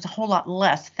 when there was a whole lot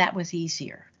less, that was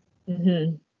easier.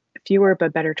 Mm-hmm. Fewer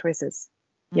but better choices.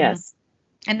 Mm-hmm. Yes.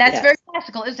 And that's very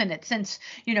classical, isn't it? Since,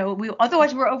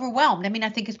 otherwise we're overwhelmed. I mean, I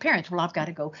think as parents, I've got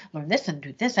to go learn this and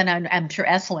do this. And I'm sure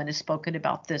Esalen has spoken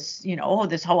about this,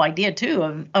 this whole idea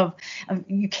too of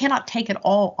you cannot take it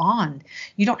all on.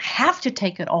 You don't have to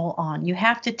take it all on. You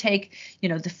have to take,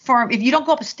 the firm, if you don't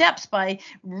go up the steps by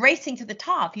racing to the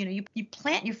top, you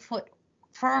plant your foot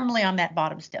firmly on that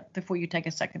bottom step before you take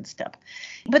a second step.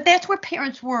 But that's where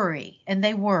parents worry, and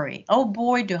they worry. Oh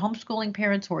boy, do homeschooling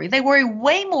parents worry. They worry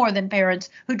way more than parents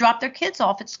who drop their kids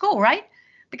off at school, right?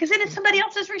 Because then it's somebody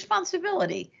else's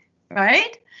responsibility,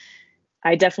 right?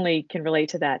 I definitely can relate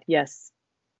to that, yes.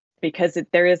 Because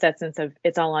there is that sense of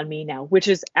it's all on me now, which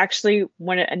is actually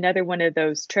another one of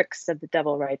those tricks of the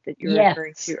devil, right, that you were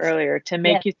referring to earlier, to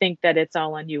make you think that it's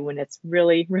all on you when it's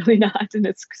really, really not. And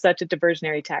it's such a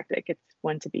diversionary tactic. It's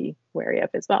one to be wary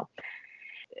of as well.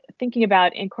 Thinking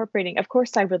about incorporating, of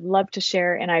course, I would love to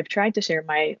share, and I've tried to share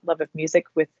my love of music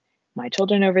with my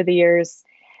children over the years.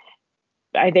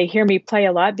 They hear me play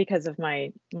a lot because of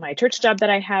my church job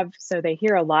that I have. So they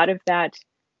hear a lot of that.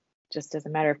 Just as a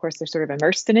matter of course, they're sort of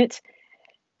immersed in it.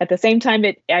 At the same time,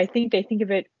 I think they think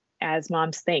of it as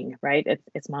mom's thing, right?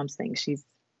 It's mom's thing. She's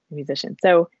a musician.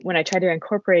 So when I try to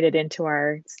incorporate it into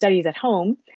our studies at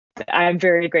home, I'm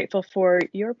very grateful for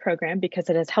your program because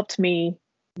it has helped me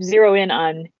zero in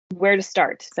on where to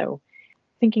start. So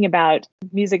thinking about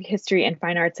music history and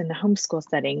fine arts in the homeschool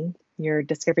setting, your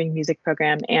Discovering Music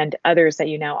program, and others that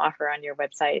you now offer on your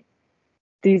website,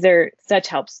 these are such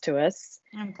helps to us.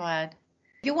 I'm glad.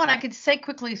 If you want, I could say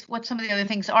quickly what some of the other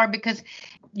things are, because,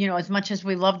 as much as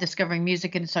we love Discovering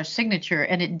Music and it's our signature,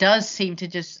 and it does seem to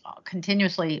just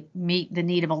continuously meet the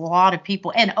need of a lot of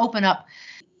people and open up,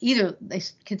 either they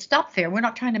can stop there. We're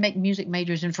not trying to make music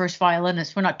majors and first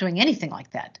violinists. We're not doing anything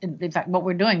like that. In fact, what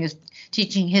we're doing is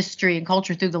teaching history and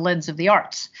culture through the lens of the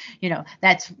arts.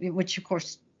 That's, which of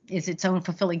course is its own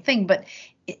fulfilling thing, but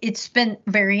it's been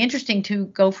very interesting to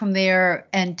go from there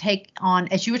and take on,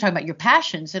 as you were talking about, your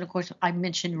passions. And of course, I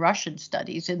mentioned Russian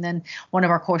studies. And then one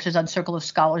of our courses on Circle of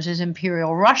Scholars is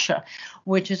Imperial Russia,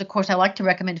 which is, of course, I like to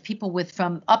recommend to people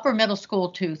from upper middle school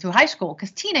through high school,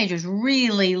 because teenagers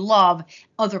really love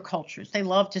other cultures. They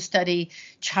love to study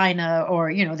China,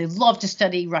 or, they love to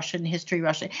study Russian history,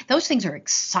 Russia. Those things are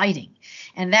exciting.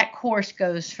 And that course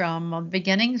goes from the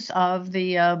beginnings of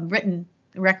the written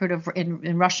record of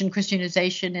in Russian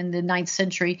Christianization in the 9th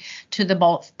century to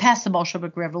past the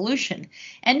Bolshevik Revolution.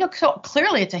 And look, so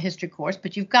clearly it's a history course,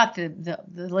 but you've got the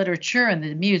literature and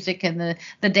the music and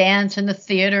the dance and the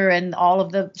theater and all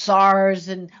of the czars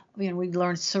and We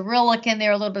learned Cyrillic in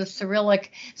there, a little bit of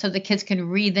Cyrillic, so the kids can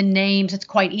read the names. It's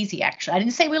quite easy, actually. I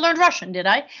didn't say we learned Russian, did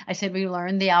I? I said we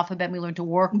learned the alphabet. We learned to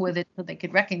work with it so they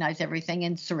could recognize everything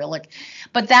in Cyrillic.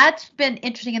 But that's been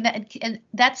interesting, and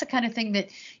that's the kind of thing that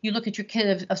you look at your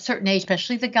kid of a certain age,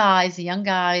 especially the guys, the young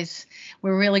guys.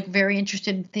 We're really very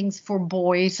interested in things for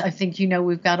boys. I think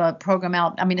we've got a program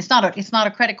out. I mean, it's not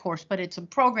a credit course, but it's a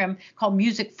program called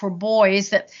Music for Boys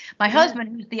that my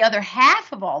husband, who's the other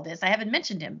half of all this, I haven't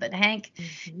mentioned him, but Hank,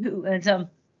 who is a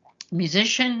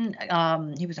musician,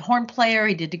 he was a horn player.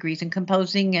 He did degrees in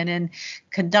composing and in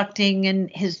conducting, and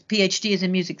his PhD is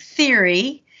in music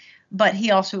theory, but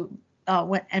he also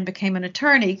went and became an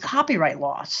attorney, copyright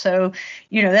law. So,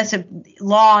 that's a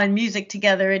law and music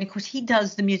together. And of course, he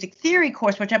does the music theory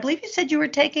course, which I believe you said you were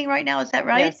taking right now. Is that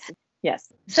right?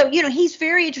 Yes. So, he's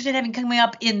very interested in having coming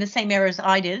up in the same era as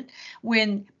I did,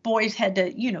 when boys had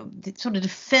to, sort of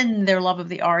defend their love of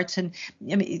the arts. And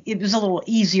I mean, it was a little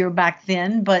easier back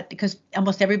then, but because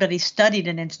almost everybody studied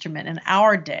an instrument in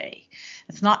our day.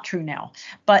 It's not true now.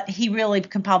 But he really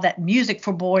compiled that Music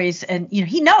for Boys. And,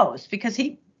 he knows because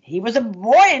he was a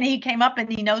boy and he came up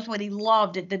and he knows what he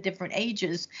loved at the different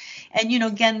ages. And,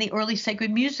 again, the early sacred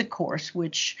music course,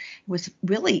 which was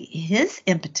really his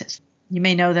impetus. You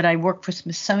may know that I work for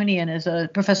Smithsonian as a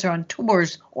professor on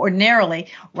tours ordinarily.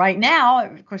 Right now,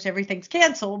 of course, everything's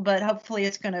canceled, but hopefully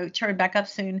it's going to turn back up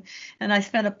soon. And I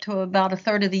spent up to about a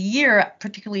third of the year,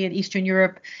 particularly in Eastern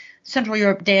Europe, Central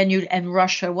Europe, Danube, and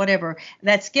Russia, whatever.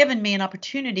 That's given me an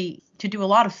opportunity to do a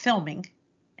lot of filming.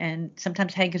 And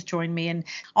sometimes Hank has joined me. And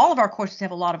all of our courses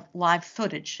have a lot of live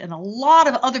footage and a lot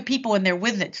of other people in there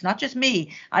with it. It's not just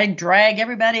me. I drag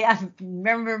everybody I've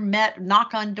met,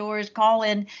 knock on doors, call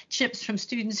in chips from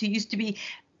students who used to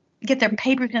get their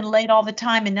papers in late all the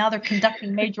time, and now they're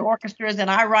conducting major orchestras,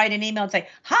 and I write an email and say,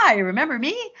 "Hi, remember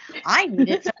me? I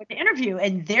needed someone to interview,"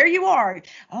 and there you are.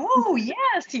 Oh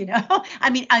yes, I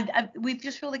mean, we've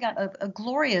just really got a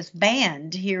glorious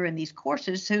band here in these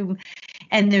courses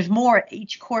and there's more.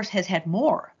 Each course has had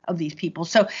more of these people,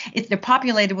 so they're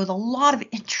populated with a lot of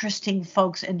interesting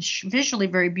folks and visually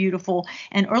very beautiful.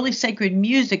 And early sacred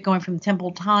music, going from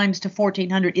Temple Times to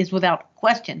 1400, is without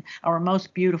question our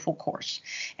most beautiful course.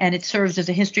 And it serves as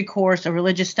a history course, a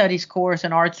religious studies course,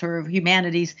 an arts or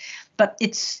humanities. But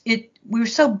we were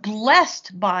so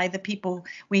blessed by the people.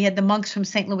 We had the monks from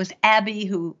St. Louis Abbey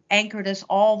who anchored us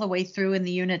all the way through in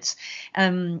the units. I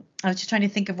was just trying to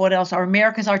think of what else. Our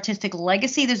America's Artistic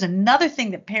Legacy. There's another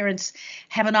thing that parents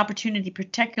have an opportunity,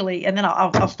 particularly, and then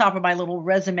I'll stop at my little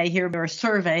resume here or a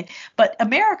survey. But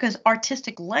America's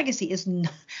Artistic Legacy is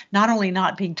not only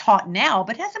not being taught now,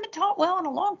 but hasn't been taught well in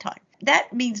a long time.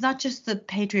 That means not just the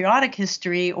patriotic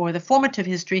history or the formative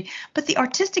history, but the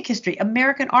artistic history,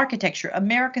 American architecture,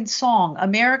 American song,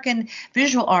 American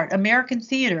visual art, American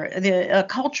theater, the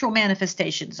cultural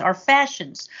manifestations, our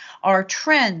fashions, our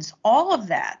trends, all of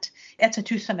that. It's a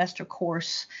 2-semester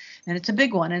course, and it's a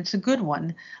big one, and it's a good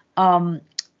one. And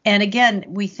again,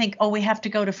 we think, we have to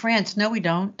go to France. No, we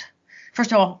don't.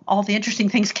 First of all the interesting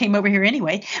things came over here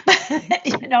anyway. But,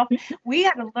 we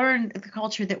have to learn the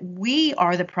culture that we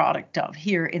are the product of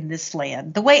here in this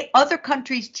land. The way other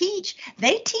countries teach,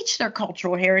 they teach their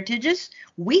cultural heritages.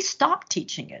 We stop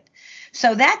teaching it.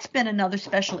 So that's been another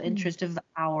special interest of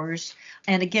ours.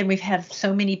 And again, we've had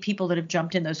so many people that have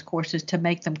jumped in those courses to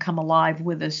make them come alive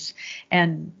with us.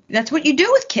 And that's what you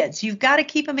do with kids. You've got to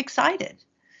keep them excited.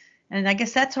 And I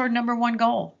guess that's our number one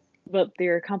goal. Well,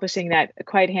 you're accomplishing that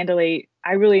quite handily.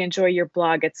 I really enjoy your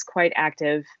blog. It's quite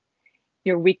active.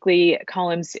 Your weekly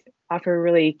columns offer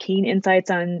really keen insights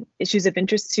on issues of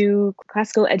interest to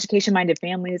classical education-minded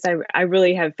families. I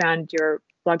really have found your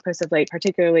blog posts of late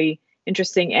particularly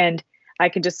interesting, and I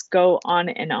can just go on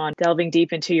and on, delving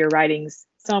deep into your writings.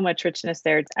 So much richness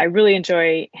there. I really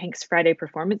enjoy Hank's Friday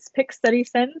performance picks that he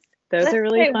sends. Those are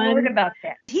really fun. Let's say a word about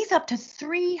that. He's up to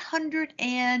 300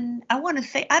 and I want to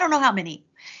say, I don't know how many.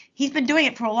 He's been doing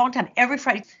it for a long time, every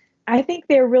Friday. I think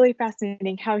they're really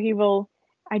fascinating how he will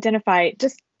identify,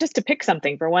 just to pick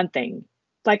something for one thing.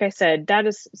 Like I said, that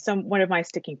is one of my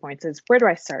sticking points is where do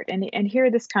I start? And here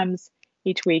this comes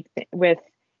each week with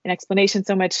an explanation,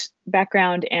 so much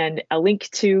background and a link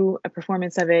to a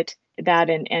performance of it, that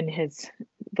and his,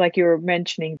 like you were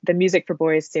mentioning, the Music for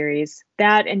Boys series,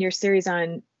 that and your series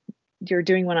on, you're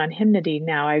doing one on hymnody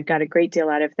now. I got a great deal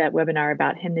out of that webinar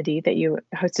about hymnody that you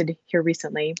hosted here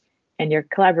recently. And your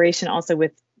collaboration also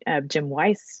with Jim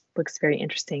Weiss looks very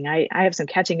interesting. I have some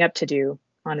catching up to do,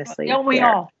 honestly. Don't we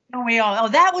all? Oh,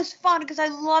 that was fun because I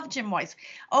love Jim Weiss.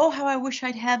 Oh, how I wish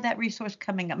I'd had that resource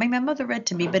coming up. I mean, my mother read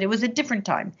to me, but it was a different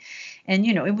time. And,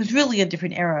 it was really a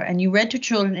different era. And you read to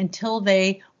children until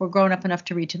they were grown up enough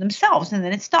to read to themselves. And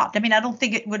then it stopped. I mean, I don't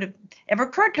think it would have ever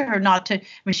occurred to her not to. I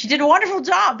mean, she did a wonderful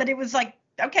job, but it was like,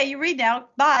 okay, you read now.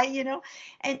 Bye,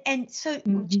 And so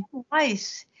Jim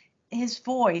Weiss, his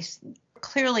voice,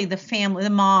 clearly the family, the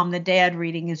mom, the dad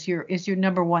reading is your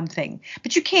number one thing.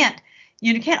 But you can't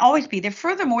always be there.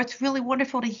 Furthermore, it's really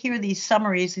wonderful to hear these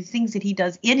summaries, the things that he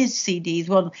does in his CDs.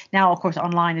 Well, now, of course,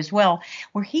 online as well,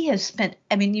 where he has spent,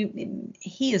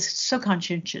 he is so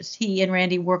conscientious. He and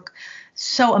Randy work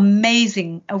so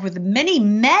amazing over the many,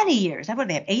 many years. I would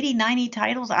they have 80, 90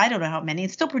 titles. I don't know how many.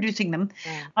 And still producing them.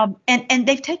 Yeah. And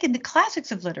they've taken the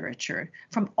classics of literature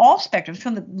from all spectrums,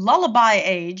 from the lullaby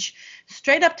age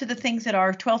straight up to the things that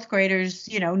our 12th graders,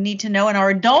 need to know and our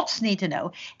adults need to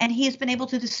know. And he has been able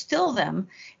to distill them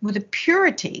with a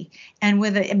purity and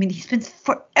he's been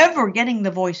forever getting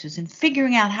the voices and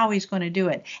figuring out how he's going to do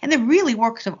it. And they're really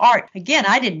works of art. Again,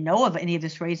 I didn't know of any of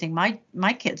this raising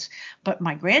my kids, but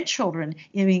my grandchildren,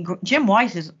 Jim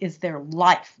Weiss is their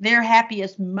life, their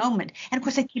happiest moment. And of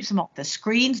course, that keeps them off the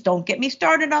screens. Don't get me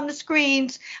started on the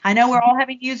screens. I know we're all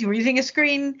we're using a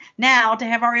screen now to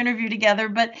have our interview together,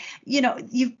 but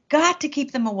you've got to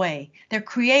keep them away. Their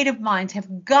creative minds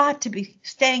have got to be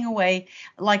staying away.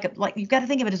 Like you've got to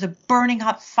think of it as a burning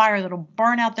hot fire that'll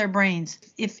burn out their brains,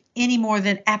 if any more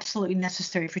than absolutely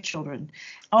necessary for children.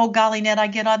 Oh, golly, Ned, I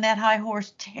get on that high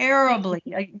horse terribly.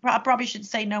 I probably should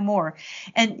say no more.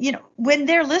 And, when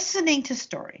they're listening to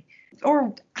story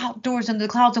or outdoors in the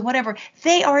clouds or whatever,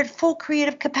 they are at full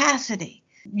creative capacity.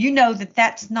 You know that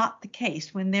that's not the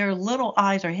case when their little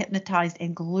eyes are hypnotized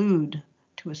and glued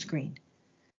to a screen.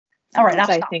 All right,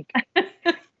 I think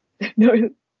no,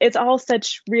 it's all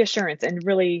such reassurance and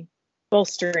really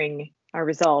bolstering our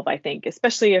resolve, I think,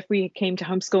 especially if we came to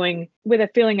homeschooling with a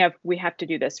feeling of we have to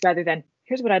do this rather than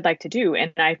here's what I'd like to do.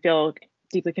 And I feel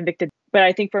deeply convicted. But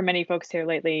I think for many folks here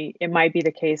lately, it might be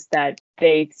the case that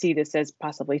they see this as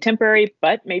possibly temporary,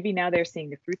 but maybe now they're seeing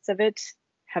the fruits of it,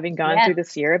 having gone through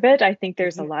this year a bit. I think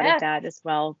there's a lot of that as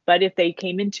well. But if they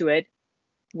came into it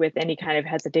with any kind of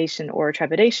hesitation or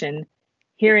trepidation,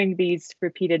 hearing these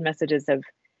repeated messages of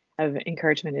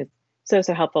encouragement is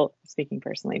so helpful. Speaking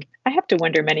personally, I have to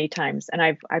wonder many times, and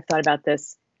I've thought about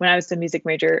this. When I was a music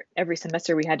major, every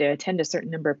semester we had to attend a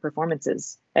certain number of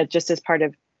performances just as part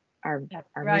of our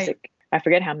music. I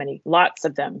forget how many, lots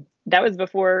of them. That was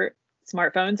before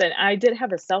smartphones, and I did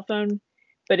have a cell phone,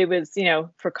 but it was,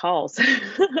 for calls.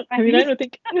 I don't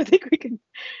think we could.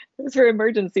 It was for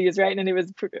emergencies, right? And it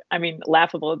was,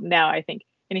 laughable now, I think.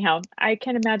 Anyhow, I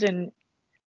can't imagine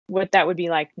what that would be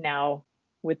like now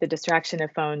with the distraction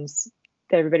of phones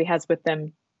that everybody has with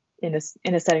them in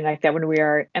a setting like that when we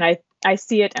are. And I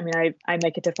see it. I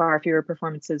make it to far fewer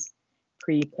performances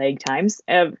pre-plague times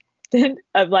of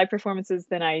live performances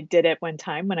than I did at one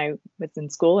time when I was in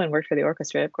school and worked for the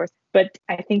orchestra, of course. But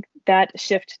I think that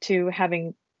shift to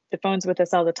having the phones with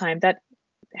us all the time, that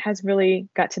has really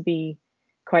got to be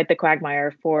quite the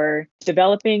quagmire for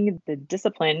developing the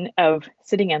discipline of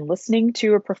sitting and listening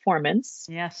to a performance.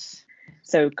 Yes.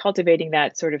 So cultivating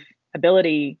that sort of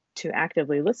ability to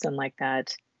actively listen like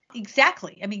that.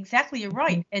 Exactly. Exactly. You're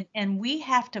right. And we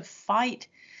have to fight.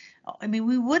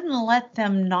 We wouldn't let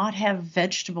them not have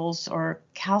vegetables or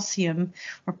calcium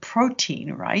or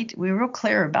protein, right? We're real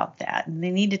clear about that. And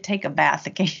they need to take a bath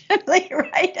occasionally,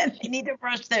 right? And they need to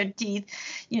brush their teeth,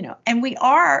 And we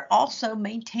are also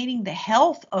maintaining the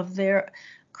health of their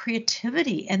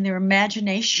creativity and their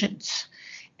imaginations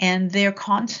and their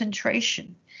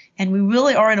concentration. And we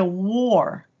really are in a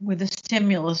war with the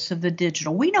stimulus of the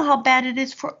digital. We know how bad it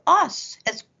is for us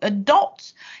as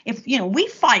adults. If, we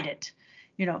fight it.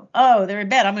 Oh, they're in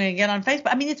bed, I'm going to get on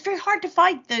Facebook. It's very hard to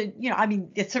fight at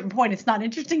a certain point, it's not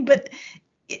interesting, but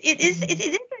it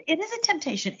is a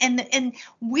temptation. And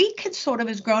we can sort of,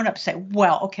 as grown-ups, say,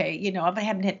 well, okay, if I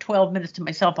haven't had 12 minutes to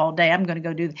myself all day, I'm going to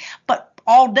go do that. But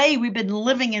all day we've been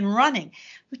living and running.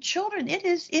 With children, it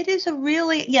is a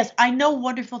really, yes, I know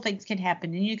wonderful things can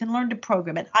happen and you can learn to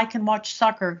program it. I can watch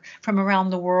soccer from around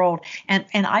the world and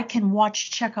I can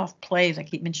watch Chekhov plays. I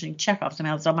keep mentioning Chekhov,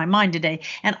 somehow it's on my mind today.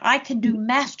 And I can do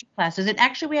master classes. And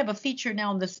actually we have a feature now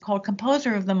on this called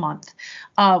Composer of the Month,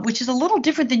 which is a little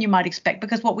different than you might expect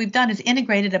because what we've done is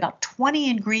integrated about 20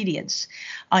 ingredients,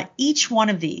 each one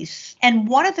of these. And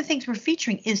one of the things we're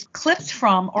featuring is clips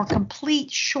from or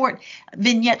complete short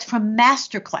vignettes from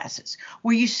master classes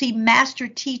where you see master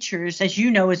teachers, as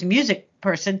you know, as a music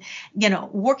person,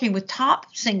 working with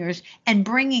top singers and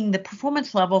bringing the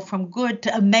performance level from good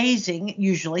to amazing.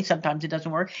 Usually, sometimes it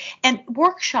doesn't work. And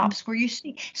workshops where you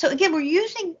see. So again, we're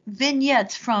using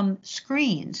vignettes from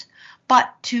screens,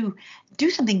 but to do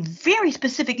something very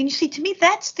specific. And you see, to me,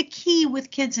 that's the key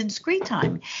with kids in screen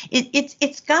time.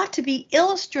 It's got to be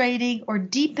illustrating or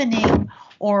deepening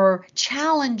or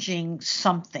challenging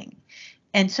something.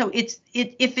 And so if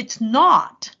it's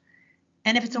not,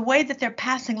 and if it's a way that they're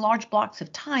passing large blocks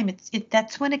of time,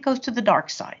 that's when it goes to the dark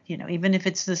side, even if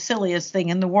it's the silliest thing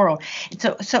in the world.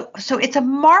 So it's a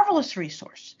marvelous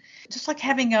resource. Just like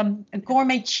having a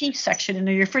gourmet cheese section in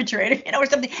the refrigerator, or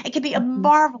something. It can be a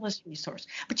marvelous resource,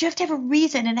 but you have to have a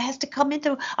reason, and it has to come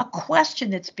into a question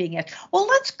that's being asked. Well,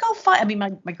 let's go find. I mean,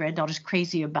 my granddaughter's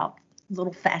crazy about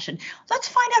little fashion. Let's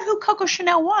find out who Coco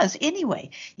Chanel was anyway.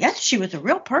 Yes, she was a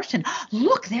real person.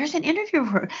 Look, there's an interview of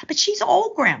her, but she's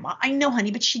old, Grandma. I know,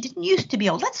 honey, but she didn't used to be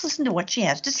old. Let's listen to what she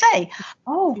has to say.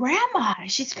 Oh, Grandma,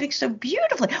 she speaks so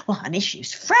beautifully. Well, honey,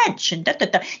 she's French and da.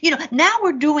 Now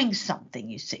we're doing something,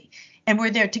 you see, and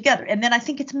we're there together. And then I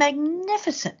think it's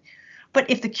magnificent. But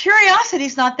if the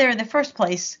curiosity's not there in the first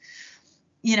place,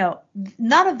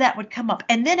 none of that would come up.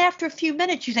 And then after a few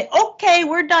minutes, you say, okay,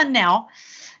 we're done now.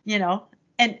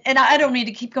 And I don't need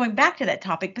to keep going back to that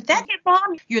topic, but that's your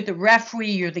mom. You're the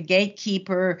referee, you're the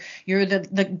gatekeeper, you're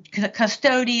the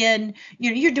custodian.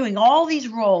 You're doing all these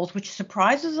roles, which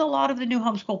surprises a lot of the new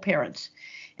homeschool parents.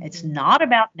 It's not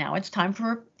about now. It's time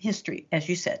for history, as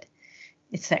you said.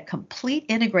 It's that complete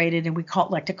integrated, and we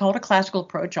like to call it a classical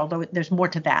approach, although there's more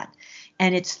to that.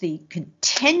 And it's the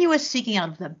continuous seeking out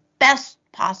of the best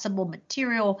possible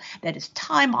material that is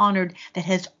time honored, that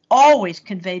has always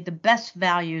conveyed the best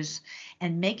values,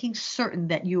 and making certain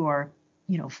that you are,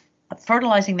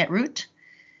 fertilizing that root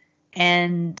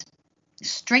and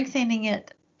strengthening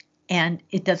it. And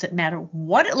it doesn't matter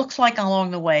what it looks like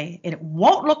along the way. It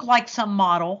won't look like some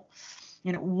model,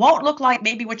 and it won't look like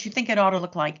maybe what you think it ought to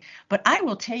look like. But I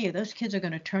will tell you, those kids are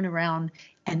going to turn around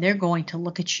and they're going to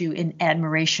look at you in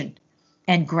admiration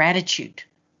and gratitude.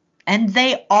 And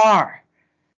they are.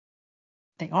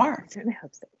 They are. I certainly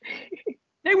hope so.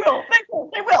 They will.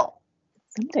 They will.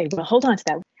 Someday. Well, hold on to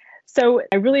that. So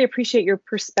I really appreciate your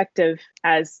perspective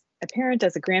as a parent,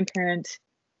 as a grandparent,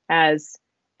 as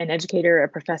an educator, a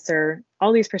professor.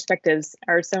 All these perspectives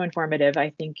are so informative.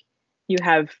 I think you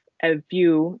have a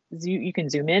view. You can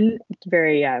zoom in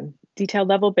very detailed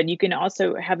level, but you can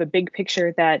also have a big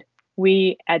picture that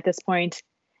we at this point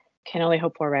can only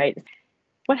hope for, right?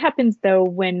 What happens though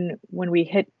when we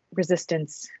hit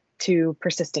resistance to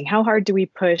persisting? How hard do we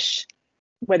push,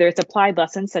 whether it's applied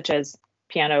lessons such as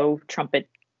piano, trumpet,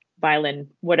 violin,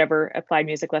 whatever applied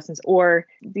music lessons, or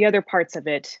the other parts of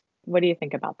it? What do you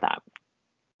think about that?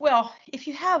 Well, if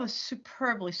you have a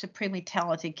supremely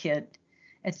talented kid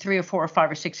at 3 or 4 or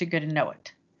 5 or 6, you're going to know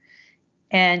it.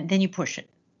 And then you push it.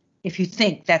 If you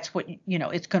think that's what,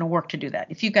 it's going to work to do that.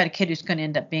 If you've got a kid who's going to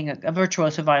end up being a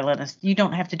virtuoso violinist, you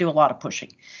don't have to do a lot of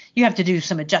pushing. You have to do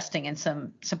some adjusting and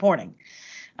some supporting.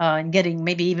 And getting,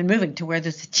 maybe even moving to where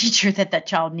there's a teacher that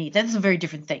child needs. That's a very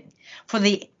different thing. For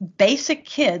the basic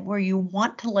kid, where you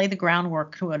want to lay the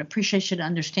groundwork to an appreciation,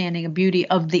 understanding, and beauty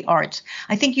of the arts,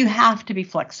 I think you have to be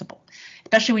flexible,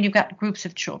 especially when you've got groups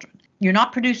of children. You're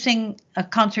not producing a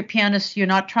concert pianist. You're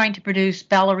not trying to produce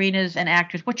ballerinas and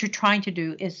actors. What you're trying to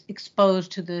do is expose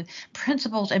to the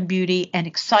principles and beauty and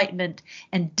excitement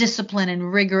and discipline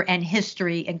and rigor and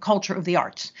history and culture of the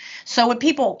arts. So when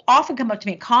people often come up to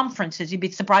me at conferences, you'd be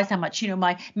surprised how much,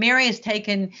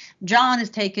 John has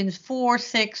taken 4,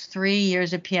 6, 3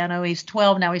 years of piano. He's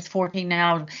 12 now. He's 14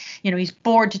 now. He's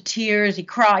bored to tears. He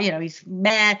cries. He's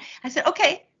mad. I said,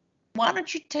 okay, why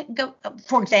don't you go,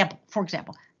 for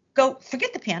example, go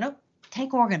forget the piano,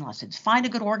 take organ lessons, find a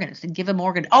good organist and give him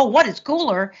organ. Oh, what is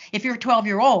cooler if you're a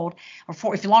 12-year-old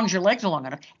or as long as your legs are long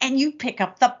enough and you pick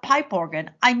up the pipe organ.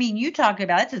 I mean, you talk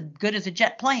about it's as good as a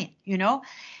jet plane,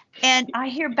 And I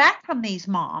hear back from these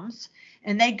moms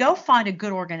and they go find a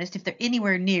good organist if they're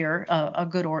anywhere near a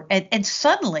good and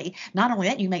suddenly, not only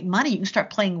that, you make money. You can start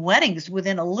playing weddings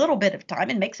within a little bit of time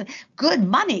and make some good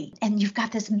money. And you've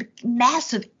got this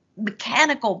massive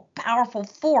mechanical, powerful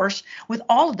force with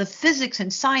all of the physics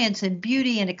and science and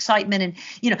beauty and excitement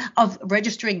and, of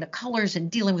registering the colors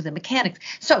and dealing with the mechanics.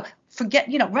 So forget,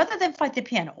 rather than fight the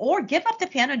piano or give up the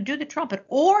piano and do the trumpet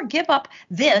or give up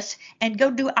this and go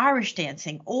do Irish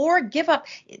dancing or give up,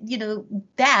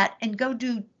 that and go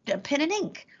do pen and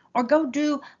ink. Or go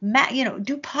do,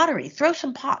 do pottery, throw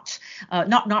some pots,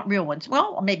 not real ones.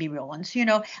 Well, maybe real ones,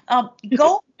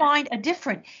 Go find a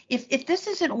different, if this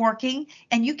isn't working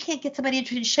and you can't get somebody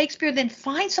interested in Shakespeare, then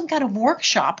find some kind of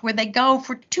workshop where they go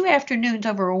for 2 afternoons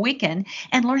over a weekend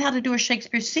and learn how to do a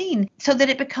Shakespeare scene so that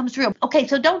it becomes real. Okay,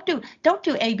 so don't do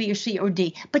A, B, or C, or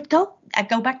D, but go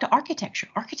back to architecture.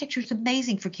 Architecture is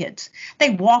amazing for kids. They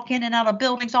walk in and out of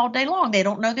buildings all day long. They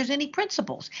don't know there's any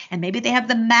principles. And maybe they have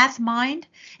the math mind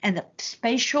and the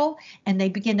spatial, and they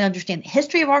begin to understand the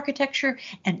history of architecture,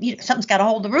 and something's got to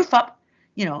hold the roof up,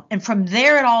 and from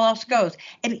there it all else goes.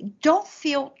 And don't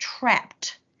feel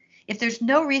trapped. If there's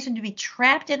no reason to be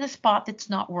trapped in a spot that's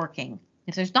not working,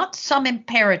 if there's not some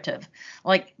imperative,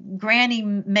 like Granny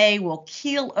May will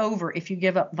keel over if you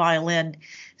give up violin,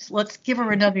 let's give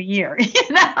her another year.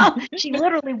 She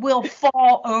literally will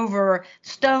fall over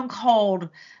stone cold.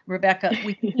 Rebecca,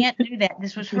 we can't do that.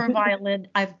 This was her violin.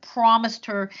 I've promised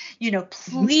her,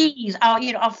 please,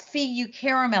 I'll feed you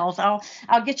caramels. I'll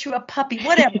get you a puppy,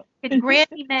 whatever. And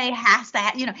Granny May has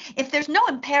that, if there's no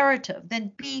imperative,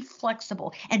 then be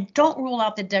flexible and don't rule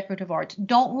out the decorative arts.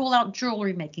 Don't rule out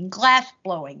jewelry making, glass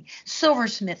blowing,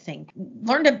 silversmithing.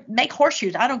 Learn to make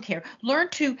horseshoes. I don't care. Learn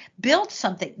to build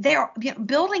something.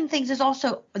 Building things is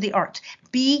also the arts.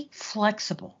 Be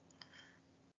flexible.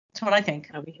 That's what I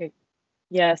think.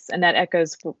 Yes, and that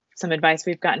echoes some advice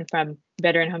we've gotten from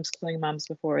veteran homeschooling moms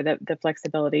before, that the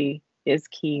flexibility is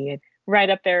key.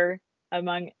 Right up there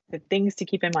among the things to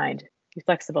keep in mind. Be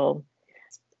flexible.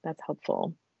 That's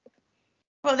helpful.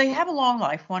 Well, they have a long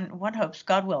life, one hopes,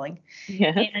 God willing.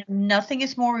 Yes. And nothing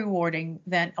is more rewarding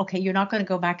than, okay, you're not going to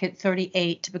go back at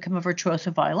 38 to become a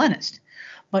virtuoso violinist,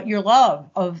 but your love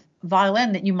of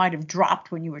violin that you might have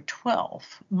dropped when you were 12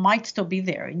 might still be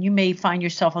there. And you may find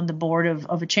yourself on the board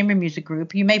of a chamber music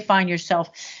group. You may find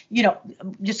yourself,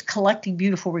 just collecting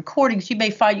beautiful recordings. You may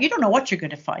find, you don't know what you're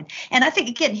going to find. And I think,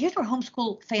 again, here's where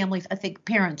homeschool families, I think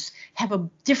parents have a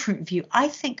different view. I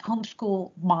think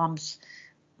homeschool moms,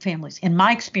 families, in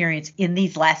my experience in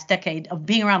these last decade of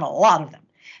being around a lot of them,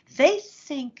 they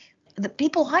think, the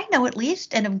people I know at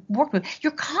least and have worked with,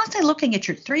 you're constantly looking at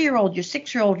your 3-year-old, your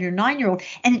 6-year-old, your 9-year-old,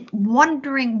 and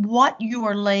wondering what you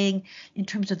are laying in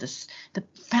terms of the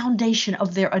foundation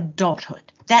of their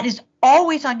adulthood. That is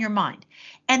always on your mind.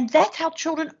 And that's how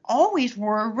children always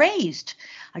were raised.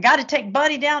 I got to take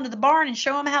Buddy down to the barn and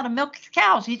show him how to milk the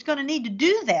cows. He's going to need to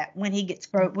do that when he gets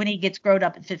grown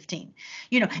up at 15.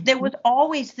 There was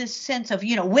always this sense of,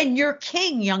 when you're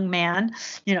king, young man,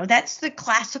 that's the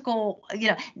classical,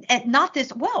 and not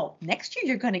this, well, next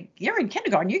year you're in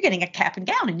kindergarten, you're getting a cap and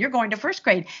gown and you're going to first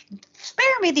grade. Spare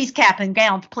me these cap and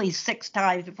gowns, please, 6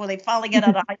 times before they finally get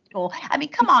out of high school. I mean,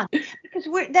 come on, because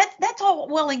that's all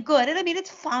well and good. And I mean, it's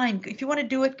fine. If you want to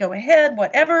do it, go ahead,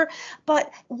 whatever.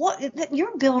 But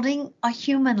you're building a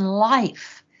human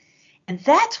life. And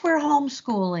that's where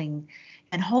homeschooling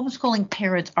and homeschooling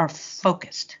parents are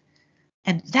focused.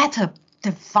 And that's a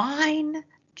divine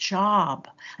job.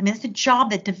 I mean, it's a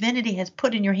job that divinity has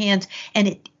put in your hands, and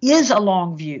it is a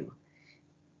long view.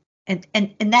 And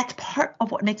that's part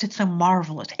of what makes it so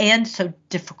marvelous and so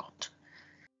difficult.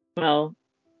 Well,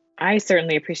 I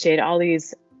certainly appreciate all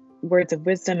these words of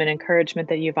wisdom and encouragement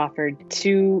that you've offered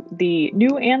to the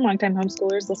new and longtime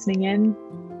homeschoolers listening in,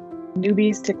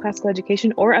 newbies to classical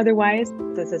education or otherwise.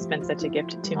 This has been such a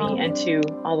gift to me and to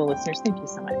all the listeners. Thank you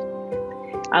so much.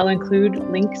 I'll include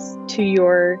links to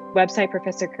your website,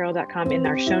 ProfessorCarol.com, in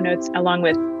our show notes, along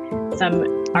with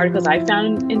some articles I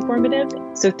found informative.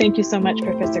 So thank you so much,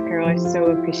 Professor Carol. I so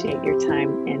appreciate your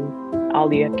time and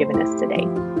all you have given us today.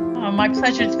 Oh, my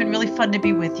pleasure. It's been really fun to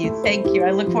be with you. Thank you. I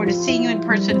look forward to seeing you in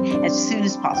person as soon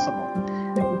as possible.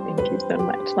 Thank you so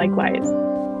much. Likewise.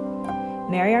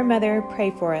 Mary, our Mother,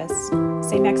 pray for us.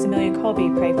 St. Maximilian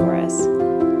Kolbe, pray for us.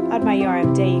 Ad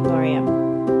Maiorem Dei Gloriam.